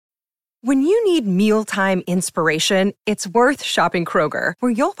When you need mealtime inspiration, it's worth shopping Kroger,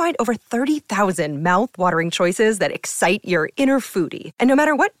 where you'll find over 30,000 mouth-watering choices that excite your inner foodie. And no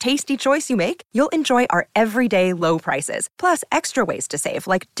matter what tasty choice you make, you'll enjoy our everyday low prices, plus extra ways to save,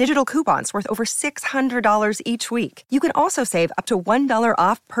 like digital coupons worth over $600 each week. You can also save up to $1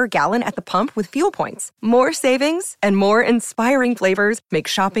 off per gallon at the pump with fuel points. More savings and more inspiring flavors make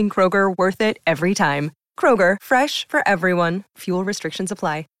shopping Kroger worth it every time. Kroger, fresh for everyone. Fuel restrictions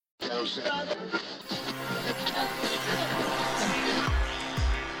apply.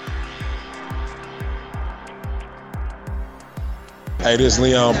 Hey, this is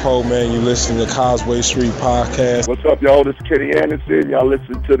Leon Poe, man. You listen to Causeway Street Podcast. What's up, y'all? This is Kenny Anderson. Y'all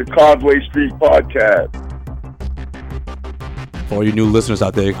listen to the Causeway Street Podcast. For all you new listeners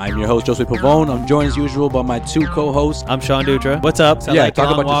out there, I'm your host, Josue Pavone. I'm joined as usual by my two co-hosts. I'm Sean Dutra. What's up? Yeah,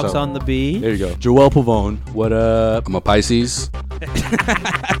 talk about walks yourself. on the beat. There you go. Joel Pavone. What up? I'm a Pisces.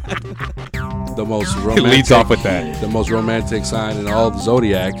 The most romantic. It leads off with that. The most romantic sign in all the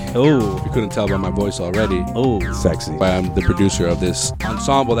zodiac. Oh, If you couldn't tell by my voice already. oh, Sexy. I'm the producer of this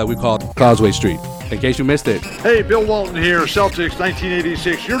ensemble that we call Causeway Street. In case you missed it. Hey, Bill Walton here, Celtics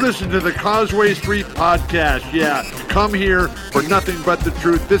 1986. You're listening to the Causeway Street Podcast. Yeah, come here for nothing but the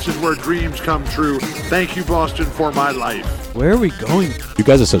truth. This is where dreams come true. Thank you, Boston, for my life. where are we going? You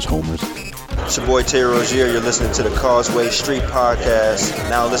guys are such homers. It's your boy Tay Rozier. You're listening to the Causeway Street Podcast.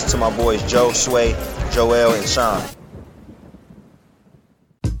 Now listen to my boys Joe, Sway, Joel, and Sean.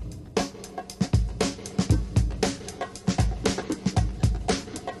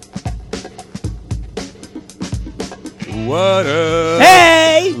 What up?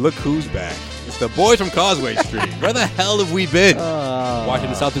 Hey! Look who's back. It's the boys from Causeway Street. Where the hell have we been? Watching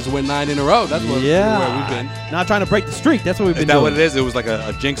the Celtics win 9 in a row. That's where we've been. Not trying to break the streak. That's what we've Is been that doing. what it is? It was like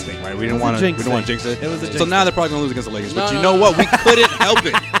a jinx thing, right? We didn't want to jinx it. It was a So jinx now they're probably going to lose against the Lakers. But No, you no, know no. what? We couldn't help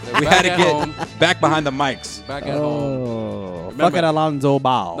it. We had to Back at get home. back behind the mics. Back at home. Oh, Remember- fucking Alonzo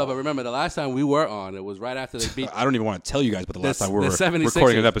Ball. No, but remember, the last time we were on, it was right after they beat. I don't even want to tell you guys, but the last The- time we were the 76ers.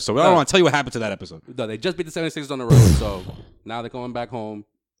 recording an episode. I don't want to tell you what happened to that episode. No, they just beat the 76ers on the road, so now they're going back home.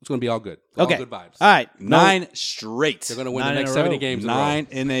 It's going to be all good. All Okay. good vibes. All right. 9 straight. They're going to win 9 the in next a row. 70 games in a row. 9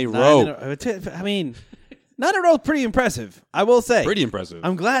 in a Nine row. in a- I mean, 9 in a row is pretty impressive. I will say. Pretty impressive.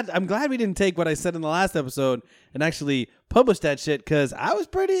 I'm glad we didn't take what I said in the last episode and actually publish that shit because I was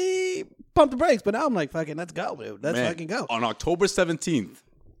pretty pumped the brakes. But now I'm like, fucking, let's go, dude. Let's Man, fucking go. On October 17th,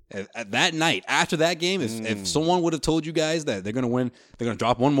 at that night, after that game, if someone would have told you guys that they're going to win, they're going to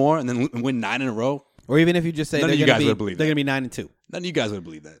drop one more and then win 9 in a row, Or even if you just say None of they're you going guys to would believe they're that. going to be 9-2. none of you guys would have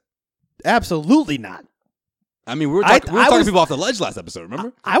believed that. Absolutely not. I mean, we were I talking was- people off the ledge last episode,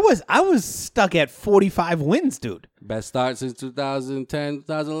 remember? I was stuck at 45 wins, dude. Best start since 2010,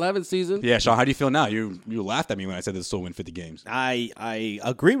 2011 season. Yeah, Sean, how do you feel now? You laughed at me when I said they'll still win 50 games. I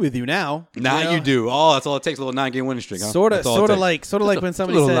agree with you now. Now you do. Oh, that's all it takes, a little 9-game winning streak, huh? Sort of That's all it takes. like when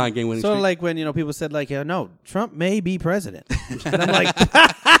somebody little said, 9-game winning sort of streak. like when people said like, no, Trump may be president, and I'm like,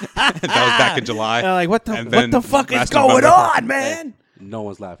 That was back in July. and I'm like, what And the then fuck is last going November. on, man? No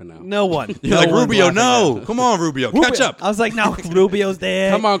one's laughing now. No one. You're No like, one's Rubio, laughing no. now. Come on, Rubio. Catch up. I was like, no, Rubio's there.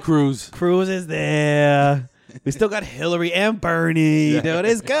 Come on, Cruz. Cruz is there. We still got Hillary and Bernie, dude.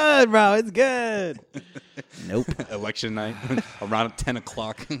 It's good, bro. It's good. Nope. Election night around 10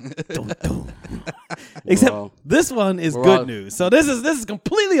 o'clock. Except all- this one is we're good all- news. So this is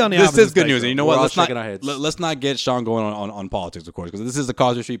completely on the This opposite is good news. spectrum. And you know We're what? all Let's not, shaking our heads. let's not get Sean going on politics, of course, because this is the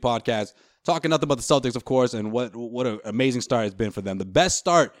Causeway Street Podcast, talking nothing about the Celtics, of course, and what an amazing start it's been for them. The best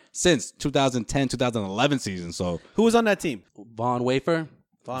start since 2010-2011 season. So Who was on that team? Von Wafer.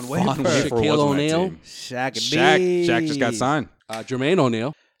 Von Von Wafer. Wafer Shaquille was on that O'Neal. team. Shaq Shaq just got signed. Jermaine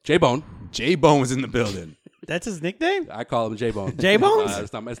O'Neal. J-Bone. J-Bone was in the building. That's his nickname? I call him J-Bone. J-Bones?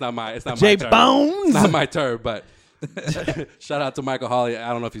 It's not my term. J-Bones? It's not my term, but shout out to Michael Hawley. I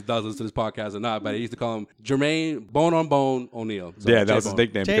don't know if he does listen to this podcast or not, but he used to call him Jermaine Bone on Bone O'Neal. So Yeah, that was his J-Bone.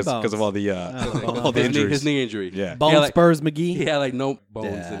 nickname J-Bones. because of all the all the His knee, injuries. his knee injury. Yeah. Bone He had like- Spurs McGee? He had like no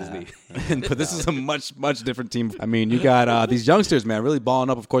bones in his knee. But this is a much different team. I mean, you got these youngsters, man, really balling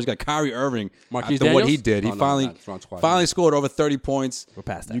up. Of course, you got Kyrie Irving. Marquise After what he Daniels? did, he Oh, no, finally not Ron Squad. finally scored over 30 points. We're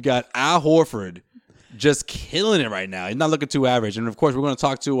past that. You got Al Horford just killing it right now. He's not looking too average. And of course, we're going to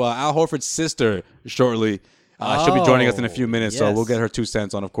talk to Al Horford's sister shortly. She'll be joining us in a few minutes, so yes. we'll get her 2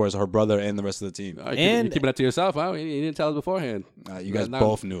 cents on, of course, her brother and the rest of the team. You keeping that to yourself, huh? You didn't tell us beforehand. You guys Now-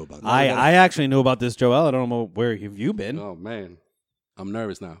 both knew about that. I actually knew about this, Joel. I don't know where have you been. Oh, man. I'm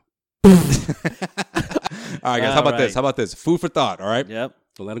nervous now. All right, guys, how about All this? right. How about this? Food for thought, all right? Yep.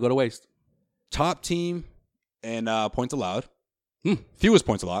 Don't let it go to waste. Top team and points allowed. Fewest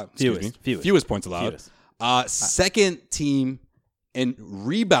points allowed. Excuse me. Fewest. Fewest points allowed. Fewest. Second team in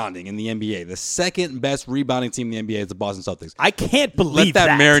rebounding in the NBA. The second best rebounding team in the NBA is the Boston Celtics. I can't believe Let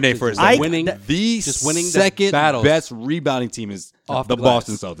that marinate for a second. The second best rebounding team is the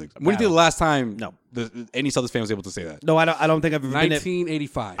Boston Celtics. When do you think the last time any Celtics fan was able to say that? No, I don't think I've ever been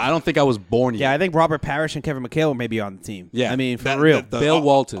 1985. I don't think I was born yet. Yeah, I think Robert Parrish and Kevin McHale were maybe on the team. Yeah. I mean, for real. Bill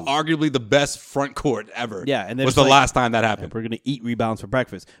Walton. Arguably the best front court ever. Yeah, and was the last time that happened. We're going to eat rebounds for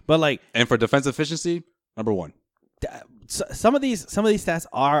breakfast. But and for defensive efficiency, number one. Some of these stats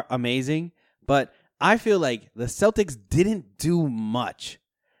are amazing, but I feel like the Celtics didn't do much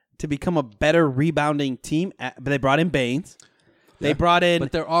to become a better rebounding team. But they brought in Baines. They brought in,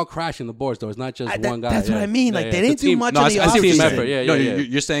 but they're all crashing the boards though. It's not just one guy. That's what I mean. They didn't do much in the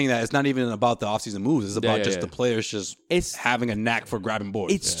offseason. You're saying that it's not even about the offseason moves. It's about just the players just having a knack for grabbing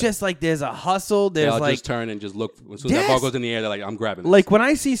boards. It's just like there's a hustle. There's just turn and just look. As soon as that ball goes in the air, they're like, I'm grabbing it. Like when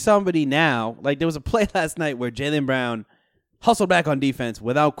I see somebody now, like there was a play last night where Jaylen Brown hustled back on defense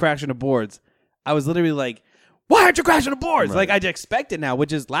without crashing the boards. I was literally like, why aren't you crashing the boards? Right. Like I just expect it now,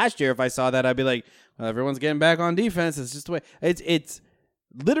 which is last year if I saw that, I'd be like, well, everyone's getting back on defense. It's just the way. It's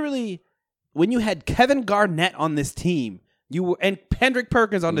literally when you had Kevin Garnett on this team, and Kendrick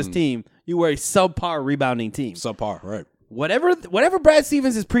Perkins on this team, you were a subpar rebounding team. Subpar, right. Whatever Brad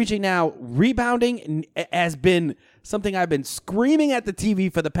Stevens is preaching now, rebounding has been something I've been screaming at the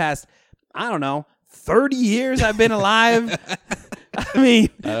TV for the past, I don't know, 30 years I've been alive. I mean,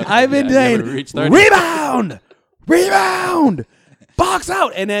 I've been saying, rebound, box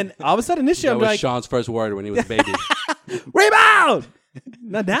out. And then all of a sudden this year, that was Sean's first word when he was a baby. Rebound.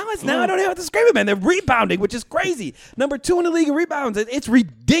 Now I don't have to scream it, man. They're rebounding, which is crazy. Number 2 in the league in rebounds. It's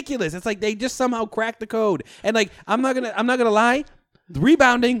ridiculous. It's like they just somehow cracked the code. And like I'm not gonna lie,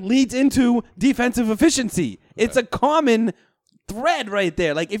 rebounding leads into defensive efficiency. It's a common thread right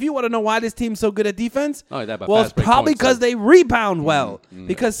there. Like if you want to know why this team's so good at defense, it's probably because they rebound well.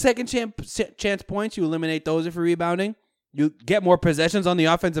 Because second chance points, you eliminate those if you're rebounding. You get more possessions on the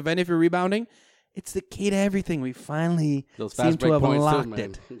offensive end if you're rebounding. It's the key to everything. We finally seem to have unlocked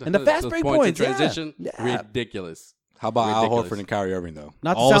it. And the fast break points, transition, ridiculous. How about Al Horford and Kyrie Irving, though?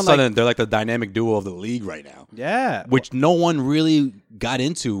 All of a sudden, they're like the dynamic duo of the league right now. Yeah. Which no one really got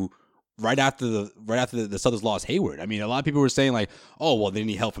into right after the Celtics lost Hayward. I mean, a lot of people were saying like, oh, well, they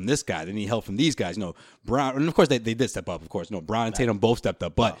need help from this guy. They need help from these guys. Brown, and of course, they did step up, of course. Brown and Tatum both stepped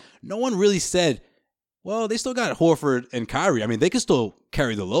up. But no one really said, well, they still got Horford and Kyrie. I mean, they can still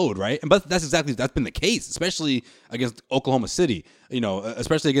carry the load, right? But that's been the case, especially against Oklahoma City.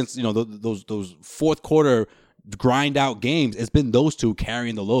 Especially against those fourth quarter grind out games. It's been those two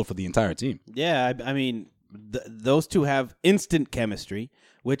carrying the load for the entire team. Yeah, I mean, those two have instant chemistry,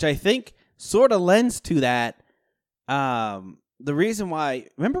 which I think sort of lends to that. The reason why,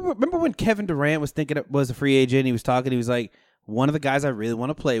 remember when Kevin Durant was a free agent? He was talking. He was like, one of the guys I really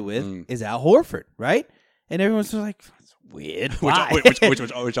want to play with is Al Horford, right? And everyone's like, that's weird.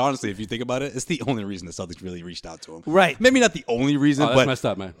 Which honestly, if you think about it, it's the only reason the Celtics really reached out to him. Right. Maybe not the only reason, but that's messed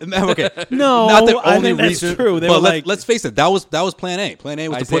up, man. Okay. No, not the only I think reason. That's true. But let's face it, that was plan A. Plan A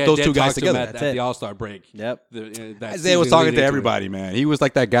was to put those two guys together. At the All-Star break. Yep. Isaiah was talking to everybody, man. He was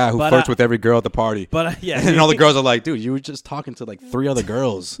like that guy who flirts with every girl at the party. And all the girls are like, dude, you were just talking to like 3 other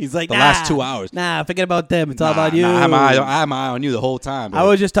girls. He's like, the last 2 hours. Nah, forget about them. It's all about you. I had my eye on you the whole time. I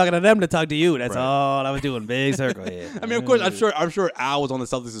was just talking to them to talk to you. That's all I was doing. Big circle here. I mean, of course, I'm sure Al was on the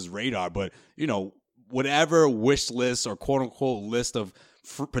Celtics' radar, but whatever wish list or quote unquote list of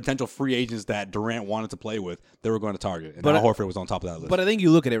potential free agents that Durant wanted to play with, they were going to target, and Al Horford was on top of that list. But I think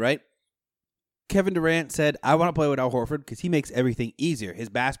you look at it, right? Kevin Durant said, "I want to play with Al Horford because he makes everything easier. His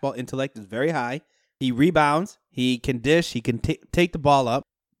basketball intellect is very high. He rebounds. He can dish. He can take the ball up,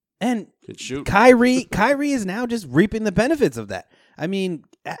 and shoot. Kyrie is now just reaping the benefits of that. I mean,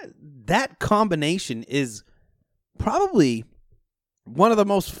 that combination is probably one of the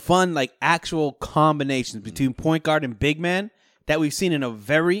most fun, like, actual combinations between point guard and big man that we've seen in a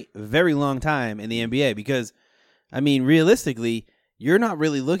very, very long time in the NBA. Because, I mean, realistically, you're not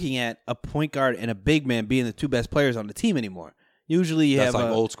really looking at a point guard and a big man being the two best players on the team anymore. Usually you have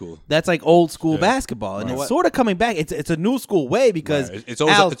old school. That's like old school basketball, and it's sort of coming back. It's a new school way because it's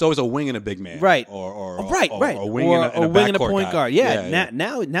always a wing and a big man, right? Or a wing and a point guard. Yeah.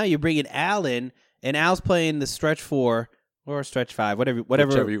 Now you're bringing Al in, and Al's playing the stretch 4 or stretch 5, whatever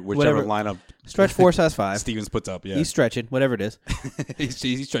lineup. Stretch 4/5. Stevens puts up. Yeah, he's stretching, whatever it is.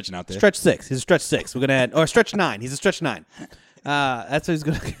 he's stretching out there. Stretch 6. He's a stretch 6. We're gonna add or stretch 9. He's a stretch 9. That's what he's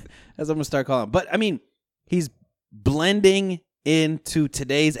gonna. That's what I'm gonna start calling him. But I mean, he's blending into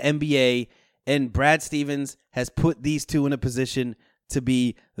today's NBA, and Brad Stevens has put these two in a position to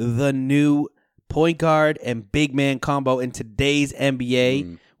be the new point guard and big man combo in today's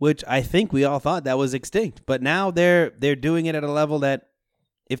NBA, which I think we all thought that was extinct. But now they're doing it at a level that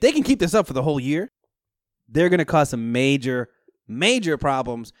if they can keep this up for the whole year, they're going to cause some major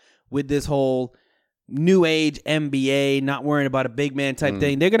problems with this whole new age NBA, not worrying about a big man type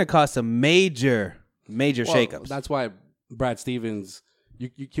thing. They're going to cause some major shakeups. That's why Brad Stevens,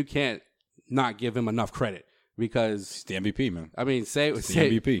 you can't not give him enough credit because He's the MVP, man. I mean, say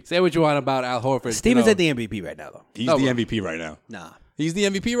MVP. Say what you want about Al Horford. Stevens at the MVP right now, though. He's the MVP right now. Nah. He's the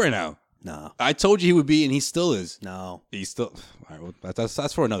MVP right now. No. I told you he would be, and he still is. No. He's still. All right, well,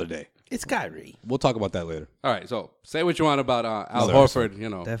 that's for another day. It's Kyrie. We'll talk about that later. All right, so say what you want about Al Another Horford. You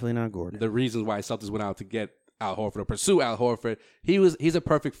know, Definitely not Gordon. the reasons why Celtics went out to get Al Horford or pursue Al Horford. He's a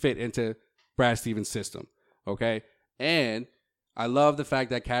perfect fit into Brad Stevens' system. Okay, and I love the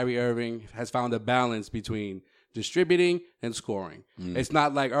fact that Kyrie Irving has found a balance between distributing and scoring. It's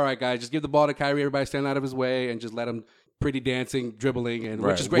not like, all right, guys, just give the ball to Kyrie, everybody stand out of his way, and just let him pretty dancing, dribbling, and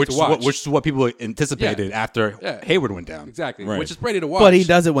which is great to watch. Which is what people anticipated after Hayward went down. Exactly, Right. which is pretty to watch. But he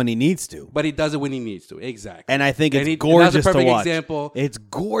does it when he needs to. But he does it when he needs to. Exactly. And I think And it's he- and that's a gorgeous to perfect watch. example. It's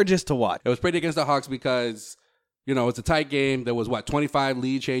gorgeous to watch. It was pretty against the Hawks because, you know, it's a tight game. There was, 25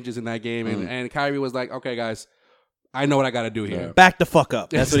 lead changes in that game. And Kyrie was like, okay, guys, I know what I got to do here. Back the fuck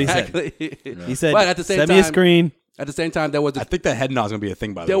up. That's what he said. Exactly. He said, But at the same send me a time- screen. At the same time, there was I think that head nod is gonna be a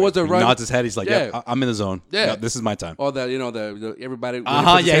thing. By the There way, was a He run- nods his head. He's like, Yeah. "Yeah, I'm in the zone. Yeah. This is my time." all the, you know, the everybody. when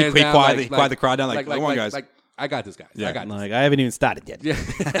Uh-huh, puts his yeah, he hands down, quiet the crowd down, like, come on, guys. Like, I got this, guys. Yeah. I got this. Like, I haven't even started yet. Yeah.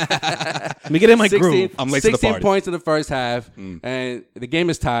 Let me get in my groove. I'm late to the 16 party. points in the first half, and the game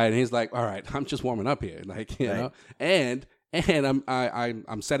is tied. And he's like, "All right, I'm just warming up here, like you know." And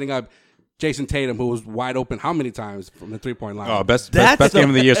I'm setting up Jason Tatum, who was wide open how many times from the 3-point line? Oh, best That's game the-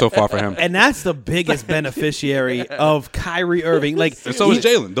 of the year so far for him. And that's the biggest beneficiary of Kyrie Irving. Like, And so is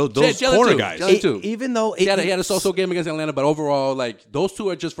Jalen. Those Jalen corner too. guys. Jalen too. even though He had a so-so game against Atlanta, but overall, like those two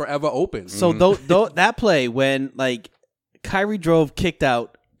are just forever open. so though that play when like Kyrie drove, kicked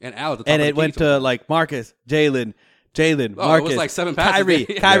out, And Al at the top and of the it went key to like Marcus, Jalen, Oh, it was Marcus, like 7 passes.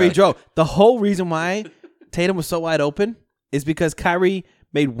 Kyrie Yeah. drove. The whole reason why Tatum was so wide open is because Kyrie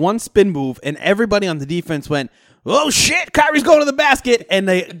made one spin move, and everybody on the defense went, "Oh shit, Kyrie's going to the basket!" And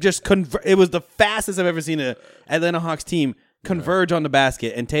they just it was the fastest I've ever seen a Atlanta Hawks team converge on the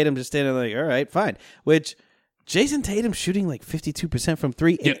basket, and Tatum just standing there like, "All right, fine." Which Jason Tatum shooting like 52% from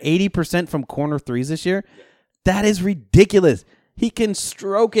three and 80% from corner threes this year. That is ridiculous. He can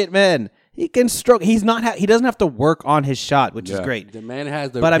stroke it, man. He can stroke. He doesn't have to work on his shot, which is great. The man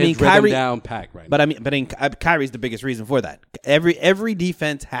has the But I mean, his rhythm Kyrie down pack right now. But Kyrie's the biggest reason for that. Every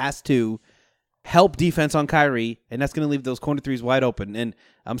defense has to help defense on Kyrie, and that's going to leave those corner threes wide open. And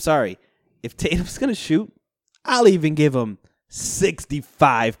I'm sorry, if Tatum's going to shoot, I'll even give him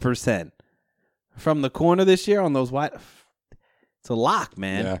 65% from the corner this year on those wide. It's a lock,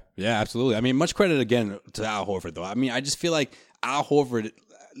 man. Yeah, absolutely. I mean, much credit again to Al Horford, though. I mean, I just feel like Al Horford.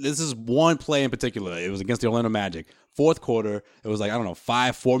 This is one play in particular. It was against the Orlando Magic. Fourth quarter. It was like, I don't know,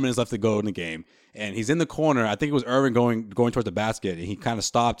 4 minutes left to go in the game. And he's in the corner. I think it was Irving going towards the basket. And he kind of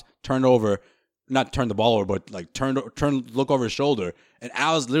stopped, turned over, not turned the ball over, but like look over his shoulder. And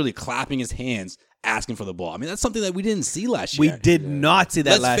Al's literally clapping his hands, asking for the ball. I mean, that's something that we didn't see last year. We did not see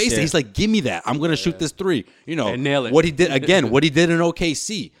that Let's last face year. it. He's like, give me that. I'm going to shoot this three. You know, And nail it. What he did in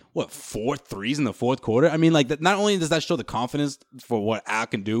OKC. What, 4 threes in the fourth quarter? I mean, like, not only does that show the confidence for what Al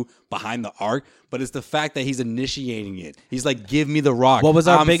can do behind the arc, but it's the fact that he's initiating it. He's like, give me the rock. What was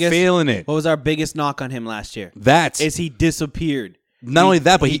our I'm biggest? feeling it. What was our biggest knock on him last year? That's He disappeared. not only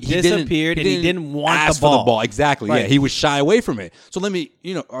that, but he disappeared and he didn't want ask the ball. for the ball. Exactly. Right. Yeah, he was shy away from it. So let me,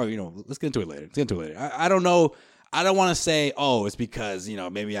 let's get into it later. I don't know. I don't want to say, oh, it's because,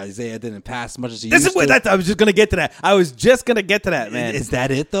 maybe Isaiah didn't pass as much as he used to. I was just going to get to that. I was just going to get to that, man. Is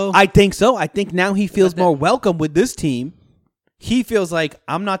that it, though? I think so. I think now he feels more welcome with this team. He feels like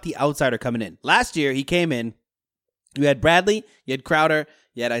I'm not the outsider coming in. Last year, he came in. You had Bradley, you had Crowder,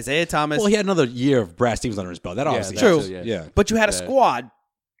 you had Isaiah Thomas. Well, he had another year of Brad Stevens under his belt. That obviously True. helps. Yeah. But you had a squad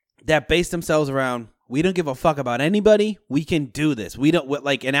that based themselves around, we don't give a fuck about anybody. We can do this. We don't,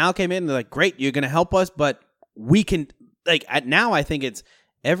 and Al came in and they're like, great, you're going to help us, but we can, now I think it's,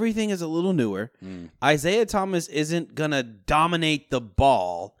 everything is a little newer. Isaiah Thomas isn't going to dominate the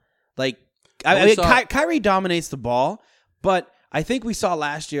ball. Kyrie dominates the ball, but I think we saw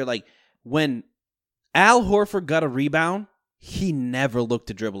last year, when Al Horford got a rebound, he never looked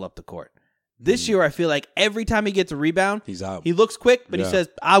to dribble up the court. This year, I feel like every time he gets a rebound, He's out. He looks quick, but he says,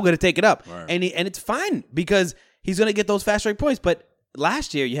 I'm going to take it up. Right. And it's fine because he's going to get those fast break points. But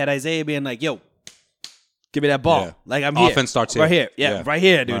last year, you had Isaiah being like, yo, Give me that ball. Yeah. Like I'm here. Offense starts Right here. here. Yeah, Yeah. right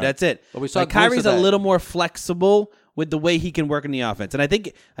here, dude. Right. That's it. But we saw like glimpses Kyrie's of a that. little more flexible with the way he can work in the offense. And I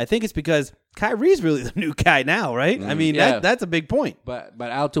think it's because Kyrie's really the new guy now, right? I mean, Yeah. that's a big point. But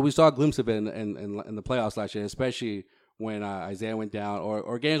Al, too, we saw a glimpse of it in the playoffs last year, especially when Isaiah went down,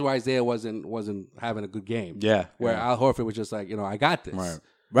 or games where Isaiah wasn't having a good game. Yeah. Where Al Horford was just like, I got this.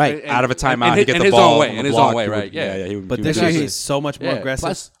 Right. Out of a timeout, in he get in the his ball own way, on in the his block, own way, he would- right? Yeah. he would- But he this would year do he's so much more aggressive.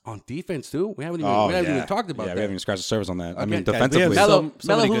 Plus on defense too, we haven't even Oh, even talked about yeah, that. we haven't even scratched the surface on that. I mean, Guys, we defensively, have so many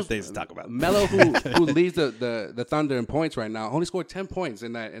Melo, good things to talk about. Melo, who leads the Thunder in points right now, only scored 10 points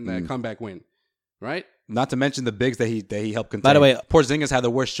in that comeback win, right? not to mention the bigs that he helped contain. By the way, Porzingis had the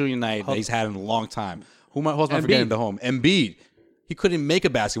worst shooting night that he's had in a long time. Who else am I forgetting the home? Embiid. He couldn't make a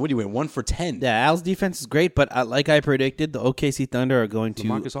basket. What do you win? 1 for 10. Yeah, Al's defense is great, but like I predicted, the OKC Thunder are going to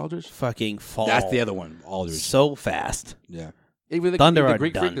Marcus Aldridge fucking fall. That's the other one, Aldridge. So fast. Yeah. Even the Thunder the are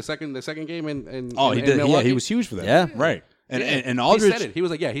Greek done. Freak, the second game in Oh, he in did. Yeah, Milwaukee. he was huge for that. Yeah. Right. And Yeah. and Aldridge he said it. He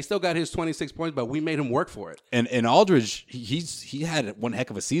was like, he still got his 26 points, but we made him work for it. and Aldridge, he had one heck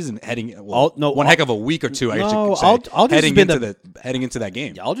of a season heading. One heck of a week or two. I No, should say, Aldridge has heading been into heading into that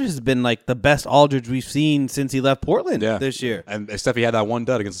game. Aldridge has been like the best Aldridge we've seen since he left Portland Yeah. this year. And except he had that one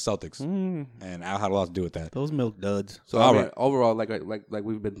dud against the Celtics, and Al had a lot to do with that. Those milk duds. So I mean, overall, like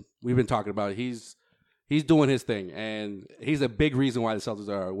we've been talking about, he's doing his thing, and he's a big reason why the Celtics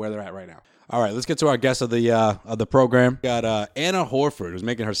are where they're at right now. All right, let's get to our guest of the program. We got Anna Horford, who's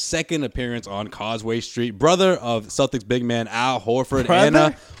making her second appearance on Causeway Street. Brother of Celtics big man Al Horford. Brother?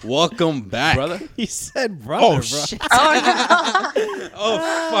 Anna, welcome back. Brother? He said brother, Oh, bro. shit. Oh, Oh,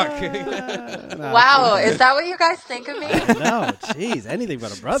 fuck. no. Wow. Is that what you guys think of me? No, jeez, anything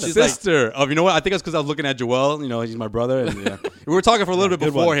but a brother. Sister of, you know what? I think it's because I was looking at Joel. You know, he's my brother. And yeah. We were talking for a little bit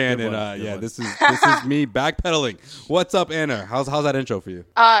Good one, beforehand. good And one, good one. this is me backpedaling. What's up, Anna? How's that intro for you?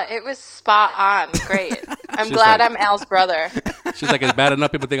 It was spot on. Great. I'm glad I'm Al's brother. She's like, it's bad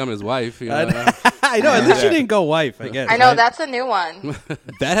enough people think I'm his wife. You know? I know. At least you didn't go wife, I guess. I know, right? that's a new one.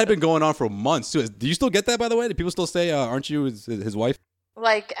 That had been going on for months, too. Do you still get that, by the way? Do people still say, aren't you his wife?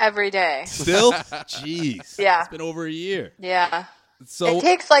 Like every day. Still? Jeez. Yeah. It's been over a year. Yeah. So It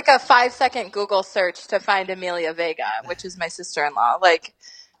takes like a 5-second Google search to find Amelia Vega, which is my sister-in-law. Like,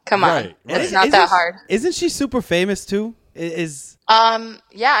 come on. Right. It's not that hard. Isn't she super famous too? Yeah,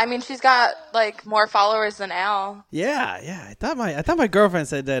 I mean, she's got like more followers than Al. Yeah. I thought my girlfriend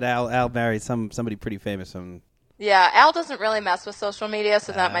said that Al married somebody pretty famous. Yeah, Al doesn't really mess with social media,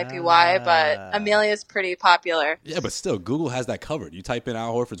 so that might be why, but Amelia's pretty popular. yeah, but still, Google has that covered. You type in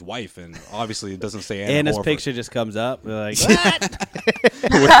Al Horford's wife, and obviously it doesn't say Anna Anna's Horford. picture just comes up. We're like,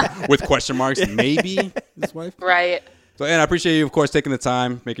 with question marks, maybe his wife. Right. So, Anna, I appreciate you, of course, taking the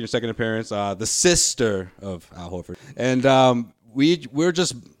time, making your second appearance. The sister of Al Horford, and we're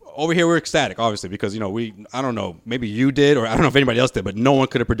just over here. We're ecstatic, obviously, because I don't know, maybe you did, or I don't know if anybody else did, but no one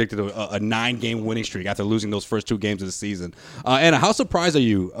could have predicted a 9-game winning streak after losing those first 2 games of the season. Anna, how surprised are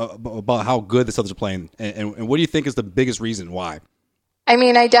you about how good the Celtics are playing, and what do you think is the biggest reason why? I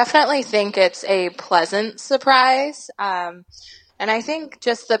mean, I definitely think it's a pleasant surprise. And I think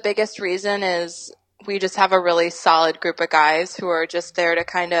just the biggest reason is we just have a really solid group of guys who are just there to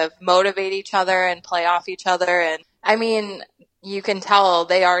kind of motivate each other and play off each other. And I mean, you can tell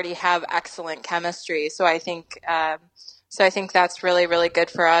they already have excellent chemistry. So I think that's really, really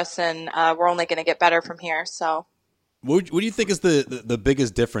good for us. And we're only going to get better from here. So. What do you think is the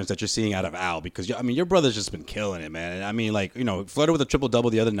biggest difference that you're seeing out of Al? Because, I mean, your brother's just been killing it, man. And I mean, like, flirted with a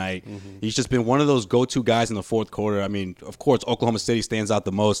triple-double the other night. Mm-hmm. He's just been one of those go-to guys in the fourth quarter. I mean, of course, Oklahoma City stands out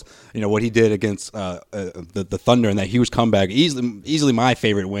the most. What he did against the Thunder in that huge comeback. Easily my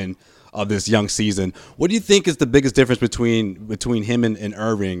favorite win of this young season. What do you think is the biggest difference between him and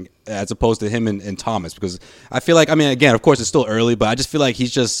Irving as opposed to him and Thomas? Because I feel like, I mean, again, of course, it's still early, but I just feel like it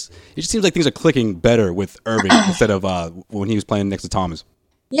just seems like things are clicking better with Irving instead of when he was playing next to Thomas.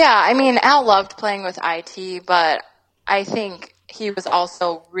 Yeah, I mean, Al loved playing with IT, but I think he was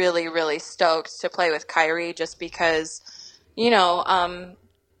also really, really stoked to play with Kyrie just because,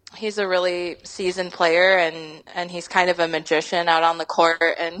 he's a really seasoned player and he's kind of a magician out on the court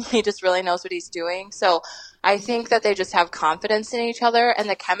and he just really knows what he's doing. So I think that they just have confidence in each other and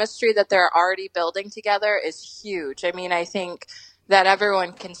the chemistry that they're already building together is huge. I mean, I think that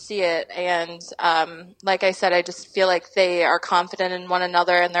everyone can see it. And like I said, I just feel like they are confident in one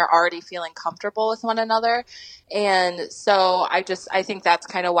another and they're already feeling comfortable with one another. And so I think that's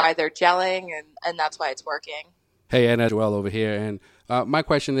kind of why they're gelling and that's why it's working. Hey, Anna, Joel over here. And my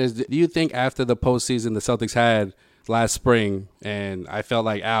question is, do you think after the postseason the Celtics had last spring, and I felt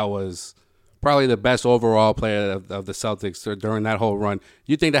like Al was probably the best overall player of the Celtics during that whole run.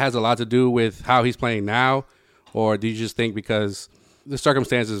 You think that has a lot to do with how he's playing now, or do you just think because the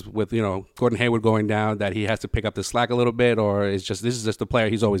circumstances with Gordon Hayward going down that he has to pick up the slack a little bit, or this is just the player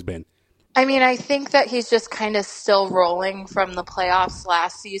he's always been? I mean, I think that he's just kind of still rolling from the playoffs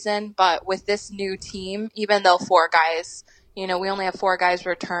last season, but with this new team, even though we only have 4 guys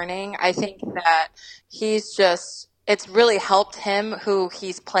returning, I think that it's really helped him who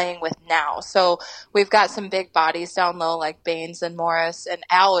he's playing with now. So we've got some big bodies down low like Baines and Morris, and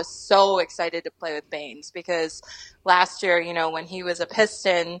Al is so excited to play with Baines because last year, when he was a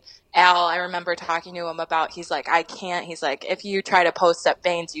Piston, Al, I remember talking to him about, he's like, I can't. He's like, if you try to post up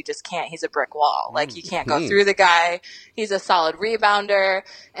Baines, you just can't. He's a brick wall. Like, you can't go through the guy. He's a solid rebounder.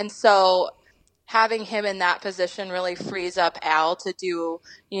 And so having him in that position really frees up Al to do,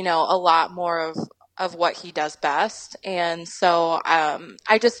 a lot more of what he does best. And so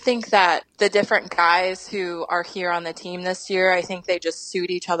I just think that the different guys who are here on the team this year, I think they just suit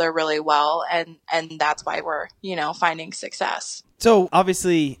each other really well. And that's why we're, finding success. So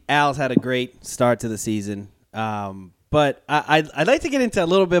obviously Al's had a great start to the season. But I'd like to get into a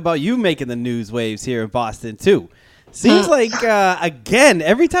little bit about you making the news waves here in Boston too. Seems like, again,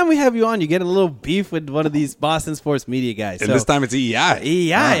 every time we have you on, you get a little beef with one of these Boston sports media guys. And this time it's EEI.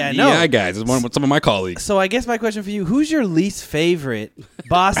 EEI, I know. EEI guys. It's one with some of my colleagues. So I guess my question for you, who's your least favorite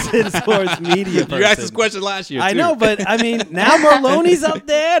Boston sports media person? You asked this question last year, too. I know, but, I mean, now Merloni's up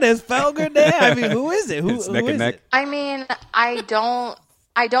there. There's Felger there. I mean, who is it? It's neck and neck. I mean, I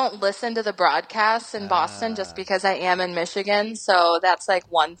don't listen to the broadcasts in Boston just because I am in Michigan, so that's like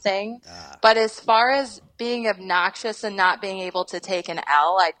one thing. But as far as being obnoxious and not being able to take an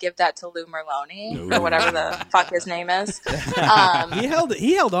L, I'd give that to Lou Merloni or whatever the fuck his name is.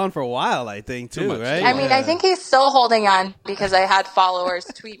 He held on for a while, I think, too, right? I mean, I think he's still holding on because I had followers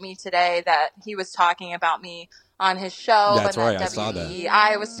tweet me today that he was talking about me on his show. That's and right, that I saw that.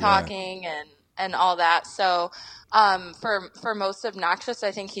 WEEI was talking and all that. So for most obnoxious,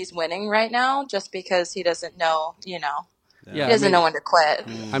 I think he's winning right now just because he doesn't know, he doesn't know when to quit.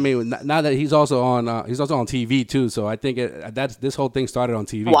 I mean, now that he's also on TV too, so I think this whole thing started on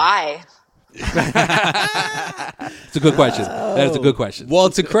TV. Why? It's a good question. That is a good question. Well,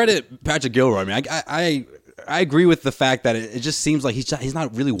 to credit Patrick Gilroy, I mean, I agree with the fact that it just seems like he's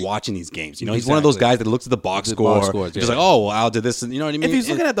not really watching these games. He's one of those guys that looks at the box score, just like, oh, well, Al did this, and you know what I mean. If he's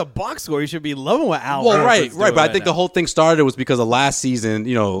looking at the box score, he should be loving what Al. Well, right. But I think the whole thing started was because of last season.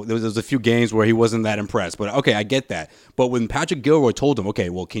 There was a few games where he wasn't that impressed. But okay, I get that. But when Patrick Gilroy told him,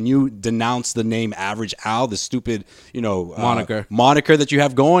 okay, well, can you denounce the name Average Al, the stupid, moniker that you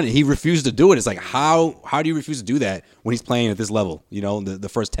have going? He refused to do it. It's like, how do you refuse to do that when he's playing at this level? The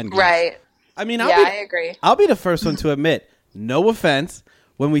first 10 games. Right. I mean, I agree. I'll be the first one to admit, no offense,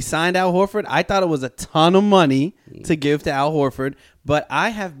 when we signed Al Horford, I thought it was a ton of money to give to Al Horford, but I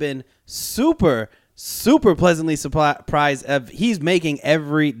have been super pleasantly surprised of he's making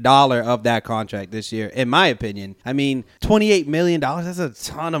every dollar of that contract this year, in my opinion. I mean, $28 million, that's a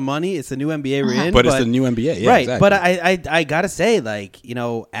ton of money. It's the new NBA we're in. But it's the new NBA, yeah, right. Exactly. But I got to say,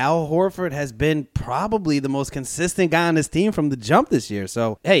 Al Horford has been probably the most consistent guy on this team from the jump this year.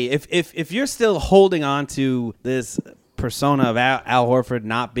 So, hey, if you're still holding on to this persona of Al Horford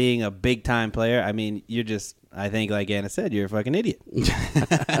not being a big-time player, I mean, you're just... I think, like Anna said, you're a fucking idiot.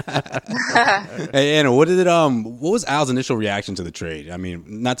 Hey, Anna, what was Al's initial reaction to the trade? I mean,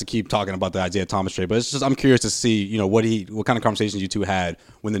 not to keep talking about the Isaiah Thomas trade, but it's just I'm curious to see, what kind of conversations you two had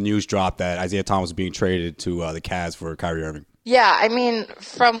when the news dropped that Isaiah Thomas was being traded to the Cavs for Kyrie Irving. Yeah, I mean,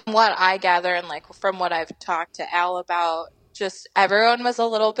 from what I gather and from what I've talked to Al about, just everyone was a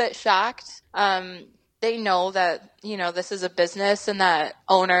little bit shocked. They know that, this is a business and that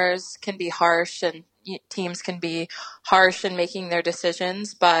owners can be harsh and teams can be harsh in making their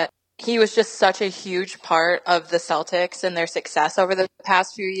decisions, but he was just such a huge part of the Celtics and their success over the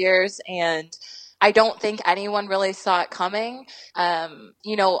past few years. And I don't think anyone really saw it coming.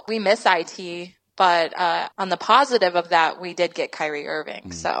 We miss IT, but on the positive of that, we did get Kyrie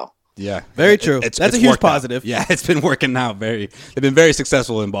Irving. So. Yeah, very true. That's a huge positive. Yeah, it's been working out. They've been very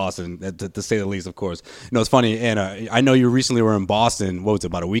successful in Boston, to say the least. Of course, it's funny, Anna. I know you recently were in Boston. What was it,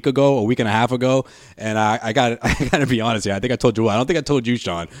 about a week and a half ago? And I got to be honest here. I think I told you. I don't think I told you,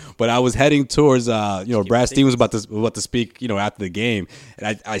 Sean. But I was heading towards, Brad Stevens was about to speak, after the game,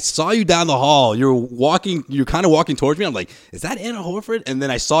 and I saw you down the hall. You're kind of walking towards me. I'm like, is that Anna Horford? And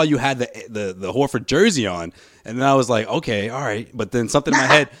then I saw you had the Horford jersey on. And then I was like, okay, all right. But then something in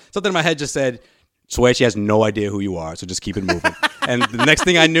my head just said, Sway, she has no idea who you are, so just keep it moving. And the next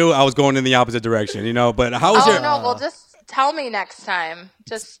thing I knew, I was going in the opposite direction, But how was no, well, just tell me next time.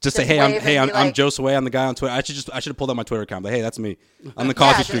 Just say, hey, I'm like, Joe Sway. I'm the guy on Twitter. I should have pulled out my Twitter account. But hey, that's me. I'm the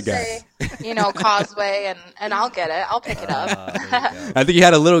Causeway Street guy. Say, Causeway, and I'll get it. I'll pick it up. I think you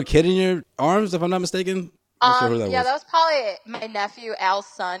had a little kid in your arms, if I'm not mistaken. That was probably my nephew Al's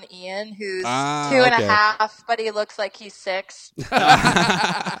son, Ian, who's 2.5, but he looks like he's 6.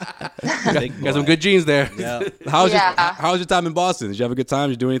 Got some good genes there. Yeah. How was your time in Boston? Did you have a good time?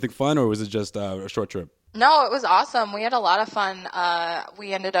 Did you do anything fun, or was it just a short trip? No, it was awesome. We had a lot of fun.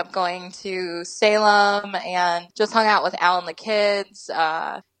 We ended up going to Salem and just hung out with Al and the kids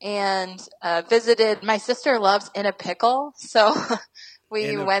and visited. My sister loves In a Pickle, so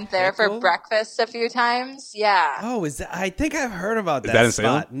we went there for breakfast a few times. Yeah. Oh, I think I've heard about that. Is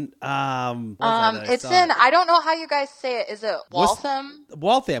that in spot. Salem? It's in. I don't know how you guys say it. Is it Waltham?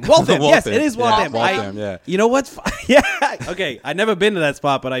 Waltham. Yes, it is Waltham. Waltham, yeah. You know what's? Yeah. Okay. I never been to that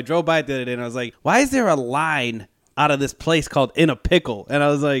spot, but I drove by it the other day and I was like, why is there a line out of this place called In a Pickle? And I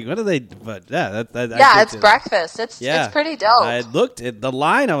was like, what are they? But yeah, it's breakfast. It's pretty dope. I looked at the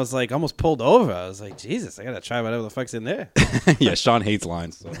line. I was like, almost pulled over. I was like, Jesus, I gotta try whatever the fuck's in there. Yeah, Sean hates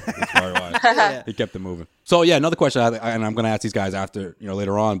lines, so that's probably why he kept it moving. So yeah, another question, and I'm gonna ask these guys after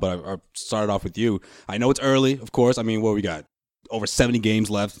later on, but I started off with you. I know it's early, of course. I mean, what we got? Over 70 games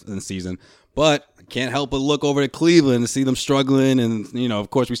left in the season, but I can't help but look over at Cleveland and see them struggling. And, of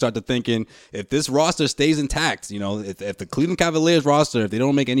course, we start to thinking, if this roster stays intact, if the Cleveland Cavaliers roster, if they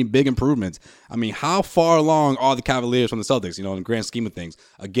don't make any big improvements, I mean, how far along are the Cavaliers from the Celtics, in the grand scheme of things?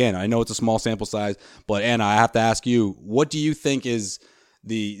 Again, I know it's a small sample size, but Anna, I have to ask you, what do you think is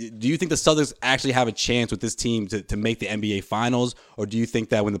do you think the Celtics actually have a chance with this team to make the NBA Finals, or do you think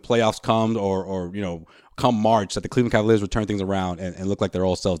that when the playoffs come or come March that the Cleveland Cavaliers will turn things around and look like their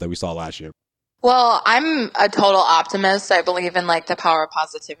old selves that we saw last year? Well, I'm a total optimist. I believe in the power of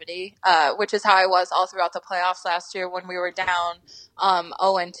positivity, which is how I was all throughout the playoffs last year when we were down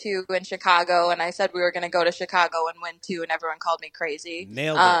 0-2 in Chicago, and I said we were going to go to Chicago and win 2, and everyone called me crazy.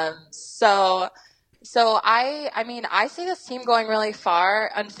 Nailed it. So I see this team going really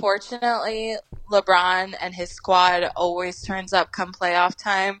far. Unfortunately, LeBron and his squad always turns up come playoff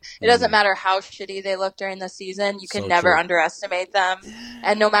time. It doesn't matter how shitty they look during the season. You can never underestimate them.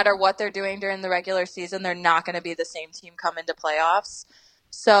 And no matter what they're doing during the regular season, they're not going to be the same team come into playoffs.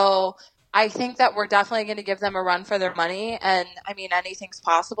 So I think that we're definitely going to give them a run for their money. And, anything's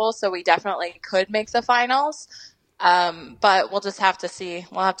possible. So we definitely could make the finals. But we'll just have to see.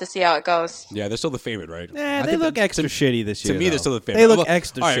 We'll have to see how it goes. Yeah, they're still the favorite, right? Yeah, they look extra shitty this year. To me, they're still the favorite. They look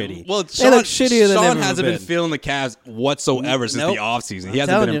extra shitty. Well, they look shittier than Sean hasn't been feeling the Cavs whatsoever since the offseason. He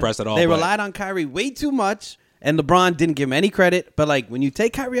hasn't been impressed at all. They relied on Kyrie way too much, and LeBron didn't give him any credit. But when you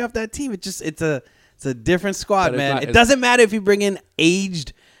take Kyrie off that team, it's a different squad, man. It doesn't matter if you bring in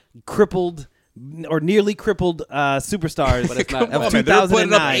aged, crippled, or nearly crippled superstars. But it's not. Of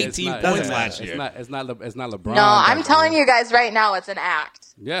 2009, 18 points last year. It's not LeBron. No, I'm telling you guys right now, it's an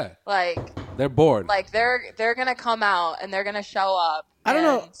act. Yeah, they're bored. They're gonna come out and they're gonna show up. I don't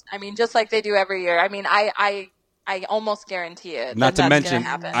know. Just like they do every year. I almost guarantee it. Not to mention,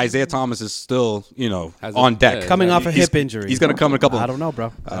 Isaiah Thomas is still, on deck. Coming off a hip injury. He's going to come in a couple. I don't know,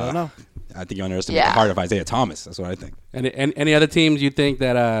 bro. I don't know. I think you underestimate the heart of Isaiah Thomas. That's what I think. And any other teams you think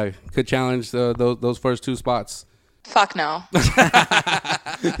that could challenge those first 2 spots? Fuck no.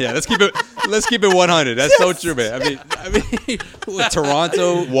 Yeah, let's keep it 100. That's so true, man. I mean, with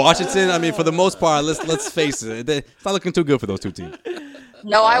Toronto, Washington. For the most part, let's face it, it's not looking too good for those 2 teams.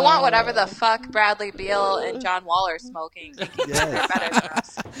 No, I want whatever the fuck Bradley Beal and John Wall are smoking. They're better than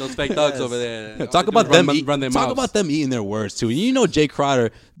us. Those fake thugs over there. Yeah, talk about them eating their words too. Jay Crowder,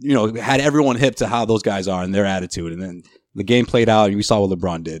 had everyone hip to how those guys are and their attitude, and then the game played out, and we saw what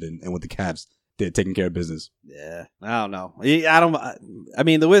LeBron did and what the Cavs did, taking care of business. Yeah, I don't know.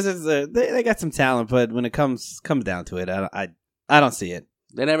 The Wizards, they got some talent, but when it comes down to it, I don't see it.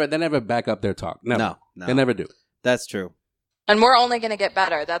 They never back up their talk. No, they never do. That's true. And we're only going to get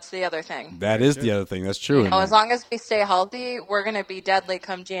better. That's the other thing. That is the other thing. That's true. As long as we stay healthy, we're going to be deadly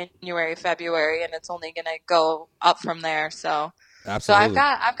come January, February, and it's only going to go up from there. So, absolutely. So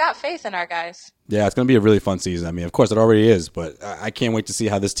I've got faith in our guys. Yeah, it's going to be a really fun season. Of course, it already is, but I can't wait to see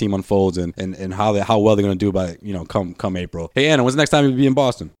how this team unfolds and how well they're going to do by come April. Hey, Anna, when's the next time you'll be in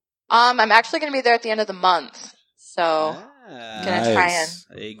Boston? I'm actually going to be there at the end of the month. So gonna try and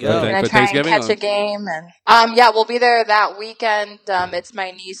There you go. gonna try and catch a game, and we'll be there that weekend. It's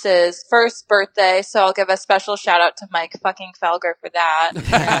my niece's first birthday, so I'll give a special shout out to Mike fucking Felger for that. And,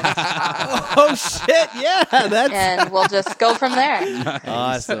 oh shit! Yeah, and we'll just go from there.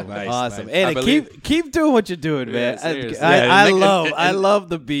 Awesome, Nice, awesome. nice. Anna, keep doing what you're doing, man. seriously. I love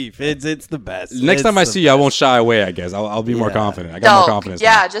the beef. It's the best. Next time I see you, I won't shy away. I guess I'll be more confident. I got more confidence.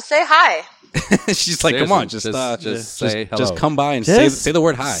 Yeah, just say hi. She's like, come on, just say hello. Just come by and say the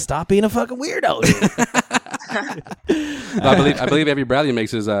word hi. Stop being a fucking weirdo. I believe Avery Bradley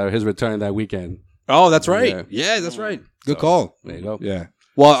makes his return that weekend. Oh, that's right. Yeah, that's right. Good call. There you go. Yeah.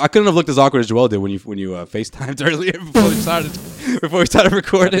 Well, I couldn't have looked as awkward as Joel did when you FaceTimed earlier before we started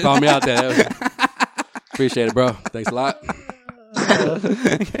recording. Call me out there. Appreciate it, bro. Thanks a lot.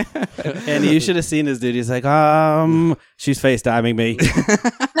 And you should have seen this dude. He's like, she's FaceTiming me.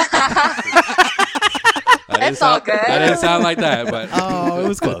 It's all good. I didn't sound like that, but it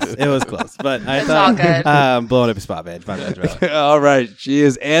was close. It was close, but I It's thought all good. blowing up your spot, man. My bad, bro. All right. She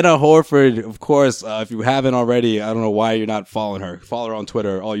is Anna Horford. Of course, if you haven't already, I don't know why you're not following her. Follow her on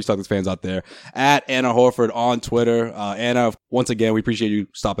Twitter. All you Celtics fans out there, at Anna Horford on Twitter. Anna, once again, we appreciate you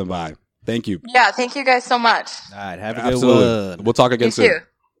stopping by. Thank you. Yeah, thank you guys so much. All right, have a Absolutely. good one. We'll talk again You soon. too.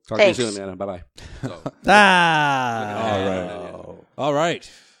 talk Thanks. to you soon, Anna. Bye bye. All right.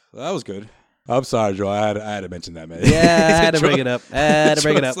 That was good. I'm sorry, Joe. I had to mention that, man. Yeah, I had to bring it up. It's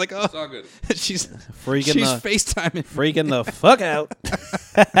like, It's all good. she's Freaking FaceTiming. the fuck out.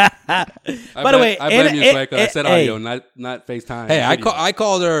 By the way, I blame Anna- you, Sway, 'cause I said hey. audio, not FaceTime. Hey, video. I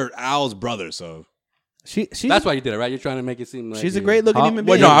called her Al's brother, so. That's why you did it, right? You're trying to make it seem like She's a great looking human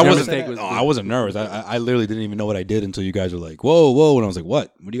Well, being. no, I Your wasn't. mistake was- I wasn't nervous. I literally didn't even know what I did until you guys were like, "Whoa!" And I was like,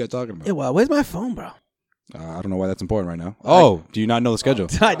 "What? What are you guys talking about?" Hey, well, where's my phone, bro? I don't know why that's important right now. Oh, do you not know the schedule?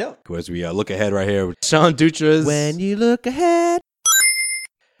 I know. As we look ahead right here, Sean Dutra's. When you look ahead.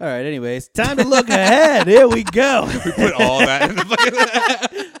 All right, anyways, time to look ahead. Here we go. we put all that in the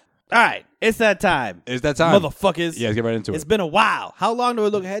fucking. All right, it's that time. Is that time? Motherfuckers. Yeah, let's get right into It's it. been a while. How long do we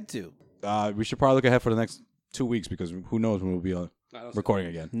look ahead to? We should probably look ahead for the next 2 weeks because who knows when we'll be recording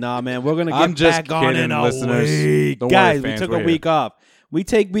again. Nah, man, we're going to I'm get just back on kidding, in a listeners. week. Don't worry, Guys, fans, we took we're a here. week off. We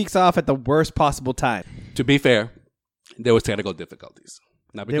take weeks off at the worst possible time. To be fair, there was technical difficulties.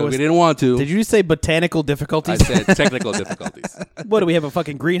 Not because was- we didn't want to. Did you say botanical I difficulties? said technical difficulties. What, do we have a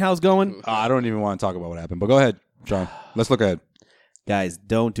fucking greenhouse going? I don't even want to talk about what happened, but go ahead, Sean. Let's look ahead. Guys,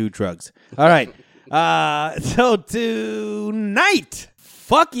 don't do drugs. All right. So tonight,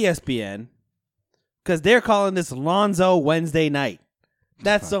 fuck ESPN, because they're calling this Lonzo Wednesday night.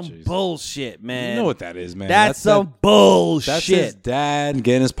 That's some jeez. bullshit, man. You know what that is, man. That's some bullshit. That's his dad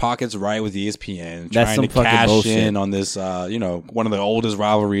getting his pockets right with ESPN, That's trying some to fucking cash bullshit. in on this, one of the oldest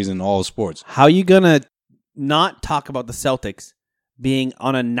rivalries in all of sports. How you gonna not talk about the Celtics being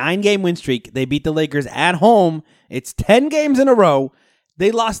on a 9-game win streak? They beat the Lakers at home. It's 10 games in a row. They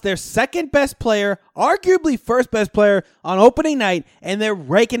lost their second best player, arguably first best player on opening night, and they're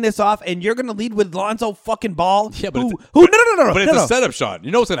raking this off. And you're gonna lead with Lonzo fucking Ball. Yeah, but no. But it's a setup shot. You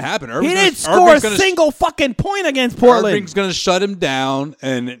know what's going to happen. He Irving's didn't gonna- score a Irving's gonna- single fucking point against Portland. Irving's going to shut him down,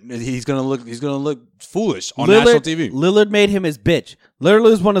 and he's going to look foolish on national TV. Lillard made him his bitch. Lillard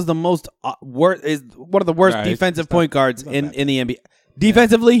is one of the most worst Right. defensive It's point not- guards it's not in bad. the NBA.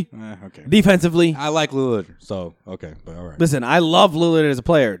 Defensively, Okay. defensively. I like Lillard, so okay, but all right. Listen, I love Lillard as a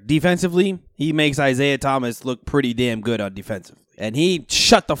player. Defensively, he makes Isaiah Thomas look pretty damn good on defensive. And he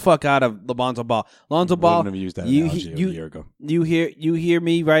shut the fuck out of Lonzo Ball. Lonzo Ball, Wouldn't have used that analogy a year ago. You hear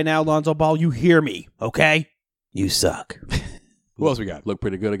me right now, Lonzo Ball? You hear me, okay? You suck. Who else we got? Looked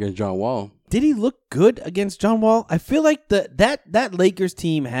pretty good against John Wall. Did he look good against John Wall? I feel like that Lakers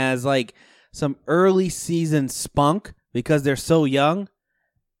team has like some early season spunk because they're so young.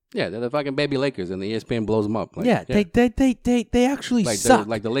 Yeah, they're the fucking baby Lakers, and the ESPN blows them up. Like, They actually like suck.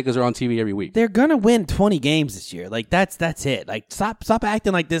 like the Lakers are on TV every week. They're gonna win 20 games this year. Like that's it. Like stop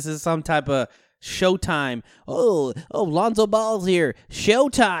acting like this is some type of Showtime. Oh, Lonzo Ball's here.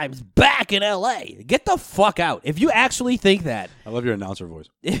 Showtime's back in LA. Get the fuck out. If you actually think that. I love your announcer voice.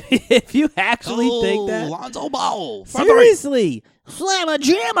 If you actually think that. Lonzo Ball. Seriously. Slamma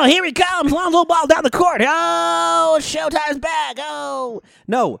jamma. Here he comes. Lonzo Ball down the court. Oh, Showtime's back. Oh.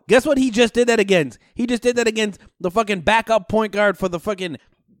 No. Guess what he just did that against? He just did that against the fucking backup point guard for the fucking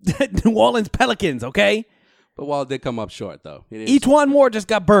New Orleans Pelicans, okay? But Wall did come up short, though. Each one more just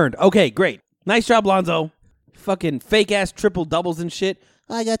got burned. Okay, great. Nice job, Lonzo. Fucking fake-ass triple-doubles and shit.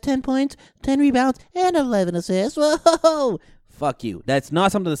 I got 10 points, 10 rebounds, and 11 assists. Whoa! Fuck you. That's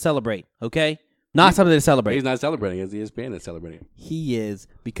not something to celebrate, okay? Not something to celebrate. He's not celebrating. It's ESPN that's celebrating. He is,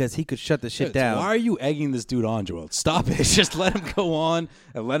 because he could shut the shit down. Why are you egging this dude on, Joel? Stop it. Just let him go on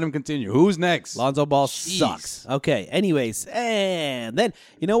and let him continue. Who's next? Lonzo Ball sucks. Okay, anyways. And then,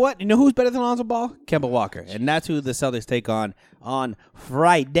 you know what? You know who's better than Lonzo Ball? Kemba Walker. And that's who the Celtics take on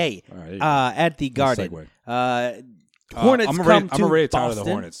Friday at the Garden. Hornets I'm come to already tired Boston. of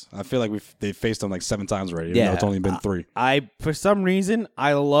the Hornets. I feel like they've faced them like 7 times already. Even though it's only been 3. For some reason,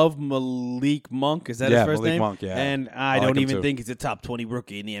 I love Malik Monk. Is that his first Malik name? Monk, yeah. And I like don't him even too. think he's a top 20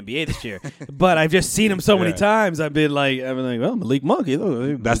 rookie in the NBA this year. But I've just seen him so many times. I've been like, well, Malik Monk.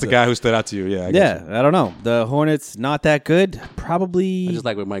 That's the guy who stood out to you. Yeah. I don't know. The Hornets not that good. Probably. I just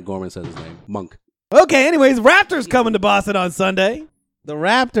like what Mike Gorman said his name. Monk. Okay, anyways, Raptors coming to Boston on Sunday. The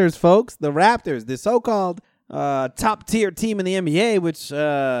Raptors, folks. The Raptors, the so-called top-tier team in the NBA, which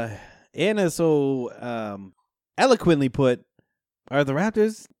Anna so eloquently put. Are the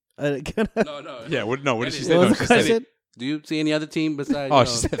Raptors No. Yeah, what did she What say? was No, the she said question? Do you see any other team besides? Oh,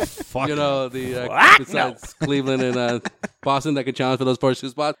 she said, "Fuck." Besides Cleveland and Boston that can challenge for those first 2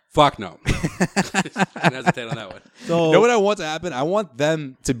 spots? Fuck no. Can't hesitate on that one. So, You know what I want to happen? I want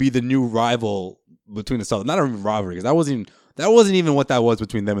them to be the new rival between the Celtics. Not a rivalry, because that wasn't even what that was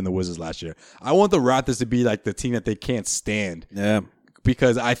between them and the Wizards last year. I want the Raptors to be like the team that they can't stand. Yeah.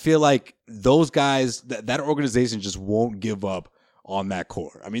 Because I feel like those guys, that organization just won't give up on that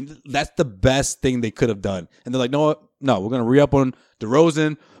core. I mean, that's the best thing they could have done. And they're like, no, we're going to re-up on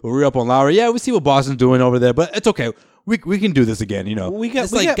DeRozan. We'll re-up on Lowry. Yeah, we see what Boston's doing over there, but it's okay. We can do this again, guys,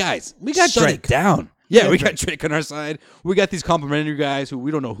 we got shut Drake. it down. Yeah, we got Drake on our side. We got these complimentary guys who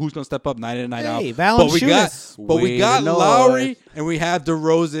we don't know who's going to step up night in and night out. But we got Lowry and we have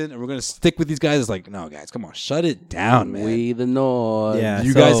DeRozan, and we're going to stick with these guys. It's like, no, guys, come on, shut it down, man. We the North. Yeah,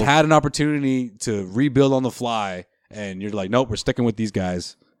 You guys had an opportunity to rebuild on the fly, and you're like, nope, we're sticking with these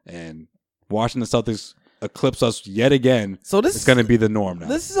guys. And watching the Celtics eclipse us yet again, So this it's going to be the norm now.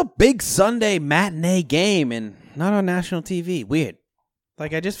 This is a big Sunday matinee game and not on national TV. Weird.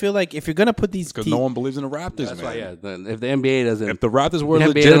 Like, I just feel like if you're going to put these Because no one believes in the Raptors, That's man. why, yeah. If the NBA doesn't, If the Raptors were the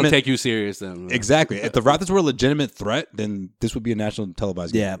NBA legitimate, don't take you serious, then exactly. If the Raptors were a legitimate threat, then this would be a national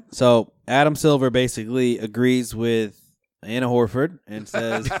televised game. Yeah. So Adam Silver basically agrees with Anna Horford and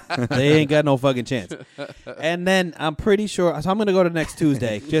says they ain't got no fucking chance. And then I'm pretty sure. So I'm going to go to next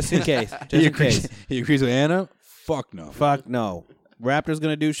Tuesday just in case. Just in case. He agrees with Anna? Fuck no. Fuck no. Raptors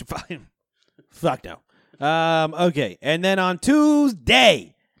going to do shit. Fuck no. Okay. And then on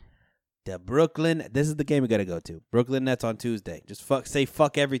Tuesday, the Brooklyn. This is the game we got to go to. Brooklyn Nets on Tuesday. Just say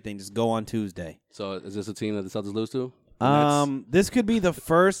fuck everything. Just go on Tuesday. So is this a team that the Celtics lose to? This could be the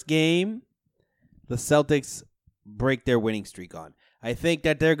first game the Celtics break their winning streak on. I think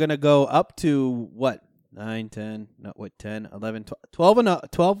that they're going to go up to, 10, 11,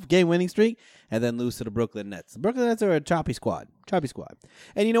 12 game winning streak, and then lose to the Brooklyn Nets. The Brooklyn Nets are a choppy squad.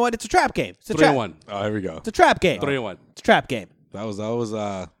 And you know what? It's a trap game. It's a 3-1. Oh, here we go. It's a trap game. 3-1. It's a trap game. That was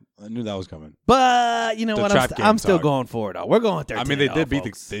I knew that was coming. But you know The what? trap I'm game's still hard. going for it. Though. We're going 13. I mean, they did beat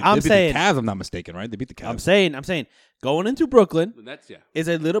folks. the I'm saying, the Cavs, I'm not mistaken, right? They beat the Cavs. I'm saying, going into Brooklyn The Nets, yeah. is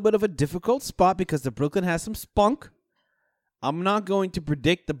a little bit of a difficult spot because the Brooklyn has some spunk. I'm not going to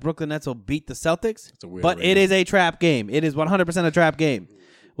predict the Brooklyn Nets will beat the Celtics, but it is a trap game. It is 100% a trap game.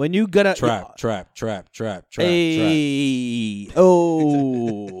 When you get a Trap. Hey,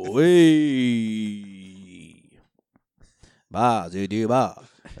 oh, hey, ba do ba,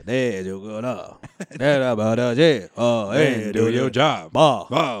 there you go now. There ba da je, oh hey, do your job.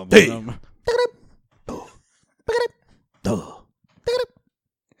 ba, Hey.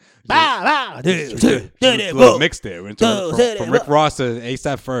 Little mix there. Went from Rick Ross to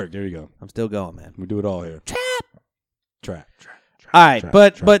A$AP Ferg. There you go. I'm still going, man. We do it all here. Trap. All right,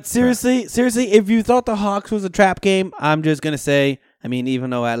 but seriously, if you thought the Hawks was a trap game, I'm just gonna say, I mean, even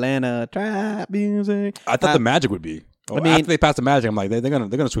though Atlanta trap music, I thought the Magic would be. After they passed the Magic, I'm like, they're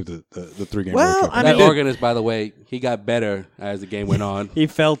gonna sweep the 3-game road trip. I That mean, organist, by the way, he got better as the game went on. he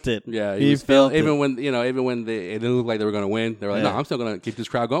felt it. Yeah, he was still, felt it. even when it didn't look like they were going to win. They were like, no, I'm still going to keep this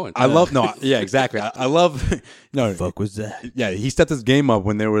crowd going. I love exactly. I love Fuck was that? Yeah, he stepped his game up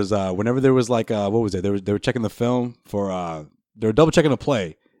when there was whenever there was like what was it? They were checking the film for they were double checking the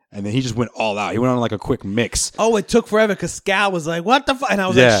play. And then he just went all out. He went on like a quick mix. Oh, it took forever because Scal was like, what the fuck? And I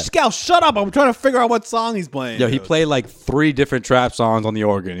was like, Scal, shut up. I'm trying to figure out what song he's playing. Yeah, he played like 3 different trap songs on the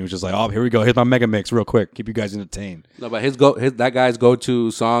organ. He was just like, oh, here we go. Here's my mega mix real quick. Keep you guys entertained. No, but that guy's go-to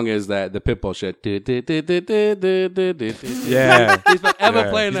song is the Pitbull shit. Yeah. He's been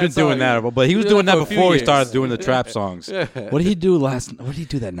playing that He's been song. doing that. But he was doing that for a few before he years. started doing the trap songs. What did he do What did he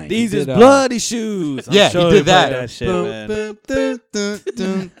do that night? These He is did, bloody shoes. I'm Yeah, sure he did played that. shit, man.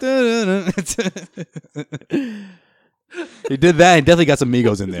 He did that and definitely got some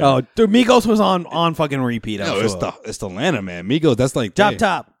Migos in there. Oh, dude, Migos was on fucking repeat. No, it's the Atlanta, man. Migos, that's like Drop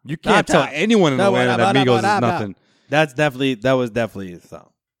top. You can't tell anyone in Atlanta that Migos is nothing. That was definitely a song.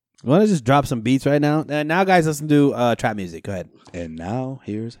 Want to just drop some beats right now? And now, guys, listen to trap music. Go ahead. And now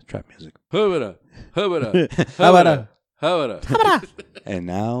here's trap music. And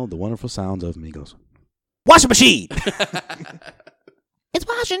now the wonderful sounds of Migos. Washing machine. It's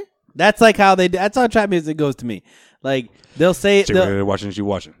washing. That's like how that's how trap music goes to me. Like they'll say watching she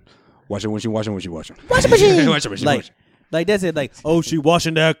washing. Watching when she washing when she washing. Washing machine. Washing machine. Like that's it. Like, oh, she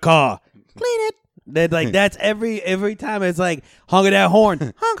washing that car. Clean it. Then like that's every time it's like honking that horn.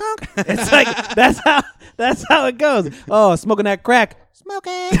 Honk honk. It's like that's how it goes. Oh, smoking that crack.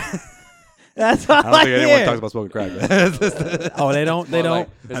 Smoking. That's all I don't think anyone talks about smoking crack. Oh, they don't. They don't.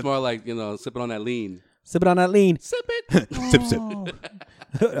 It's more like sipping on that lean. Sipping on that lean. Sip it. Sip.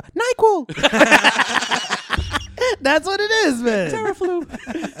 NyQuil. That's what it is, man. Terraflu.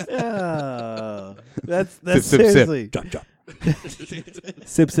 Oh, that's sip, seriously. Sip. Drop.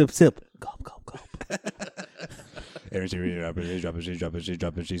 Sip. Gulp. Every she dropping,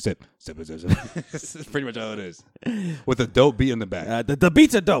 she sip. That's pretty much all it is. With a dope beat in the back. The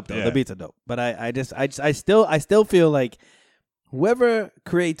beats are dope, though. Yeah. The beats are dope. But I still feel like whoever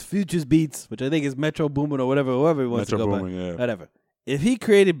creates Future's beats, which I think is Metro Boomin or whoever he wants to go by, whatever. If he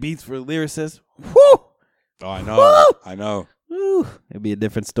created beats for lyricists, whoo! Oh, I know. Woo! I know. Woo! It'd be a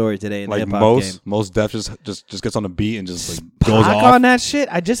different story today in like the hip-hop game. Most Def just gets on the beat and just like goes Pac off on that shit.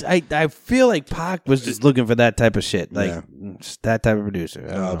 I feel like Pac was just looking for that type of shit, like just that type of producer.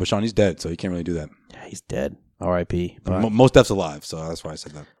 But Shawnee's dead, so he can't really do that. Yeah, he's dead. R.I.P. Most Def's alive, so that's why I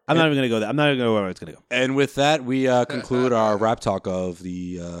said that. I'm not even gonna go there. I'm not even gonna know where it's gonna go. And with that, we conclude our rap talk of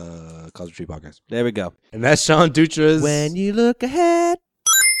the Cosby Tree podcast. There we go. And that's Sean Dutra's. When you look ahead.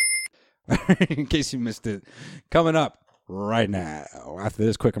 In case you missed it, coming up right now after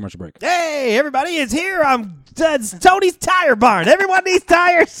this quick commercial break. Hey, everybody, it's here. It's Tony's Tire Barn. Everyone needs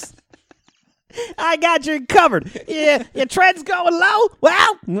tires. I got you covered. Yeah, your tread's going low.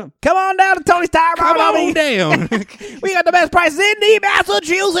 Well, come on down to Tony's Tire Barn. Come on down. We got the best prices in the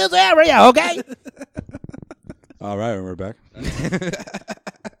Massachusetts area, okay? All right, we're back.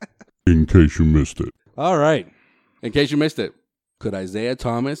 In case you missed it. All right. In case you missed it, could Isaiah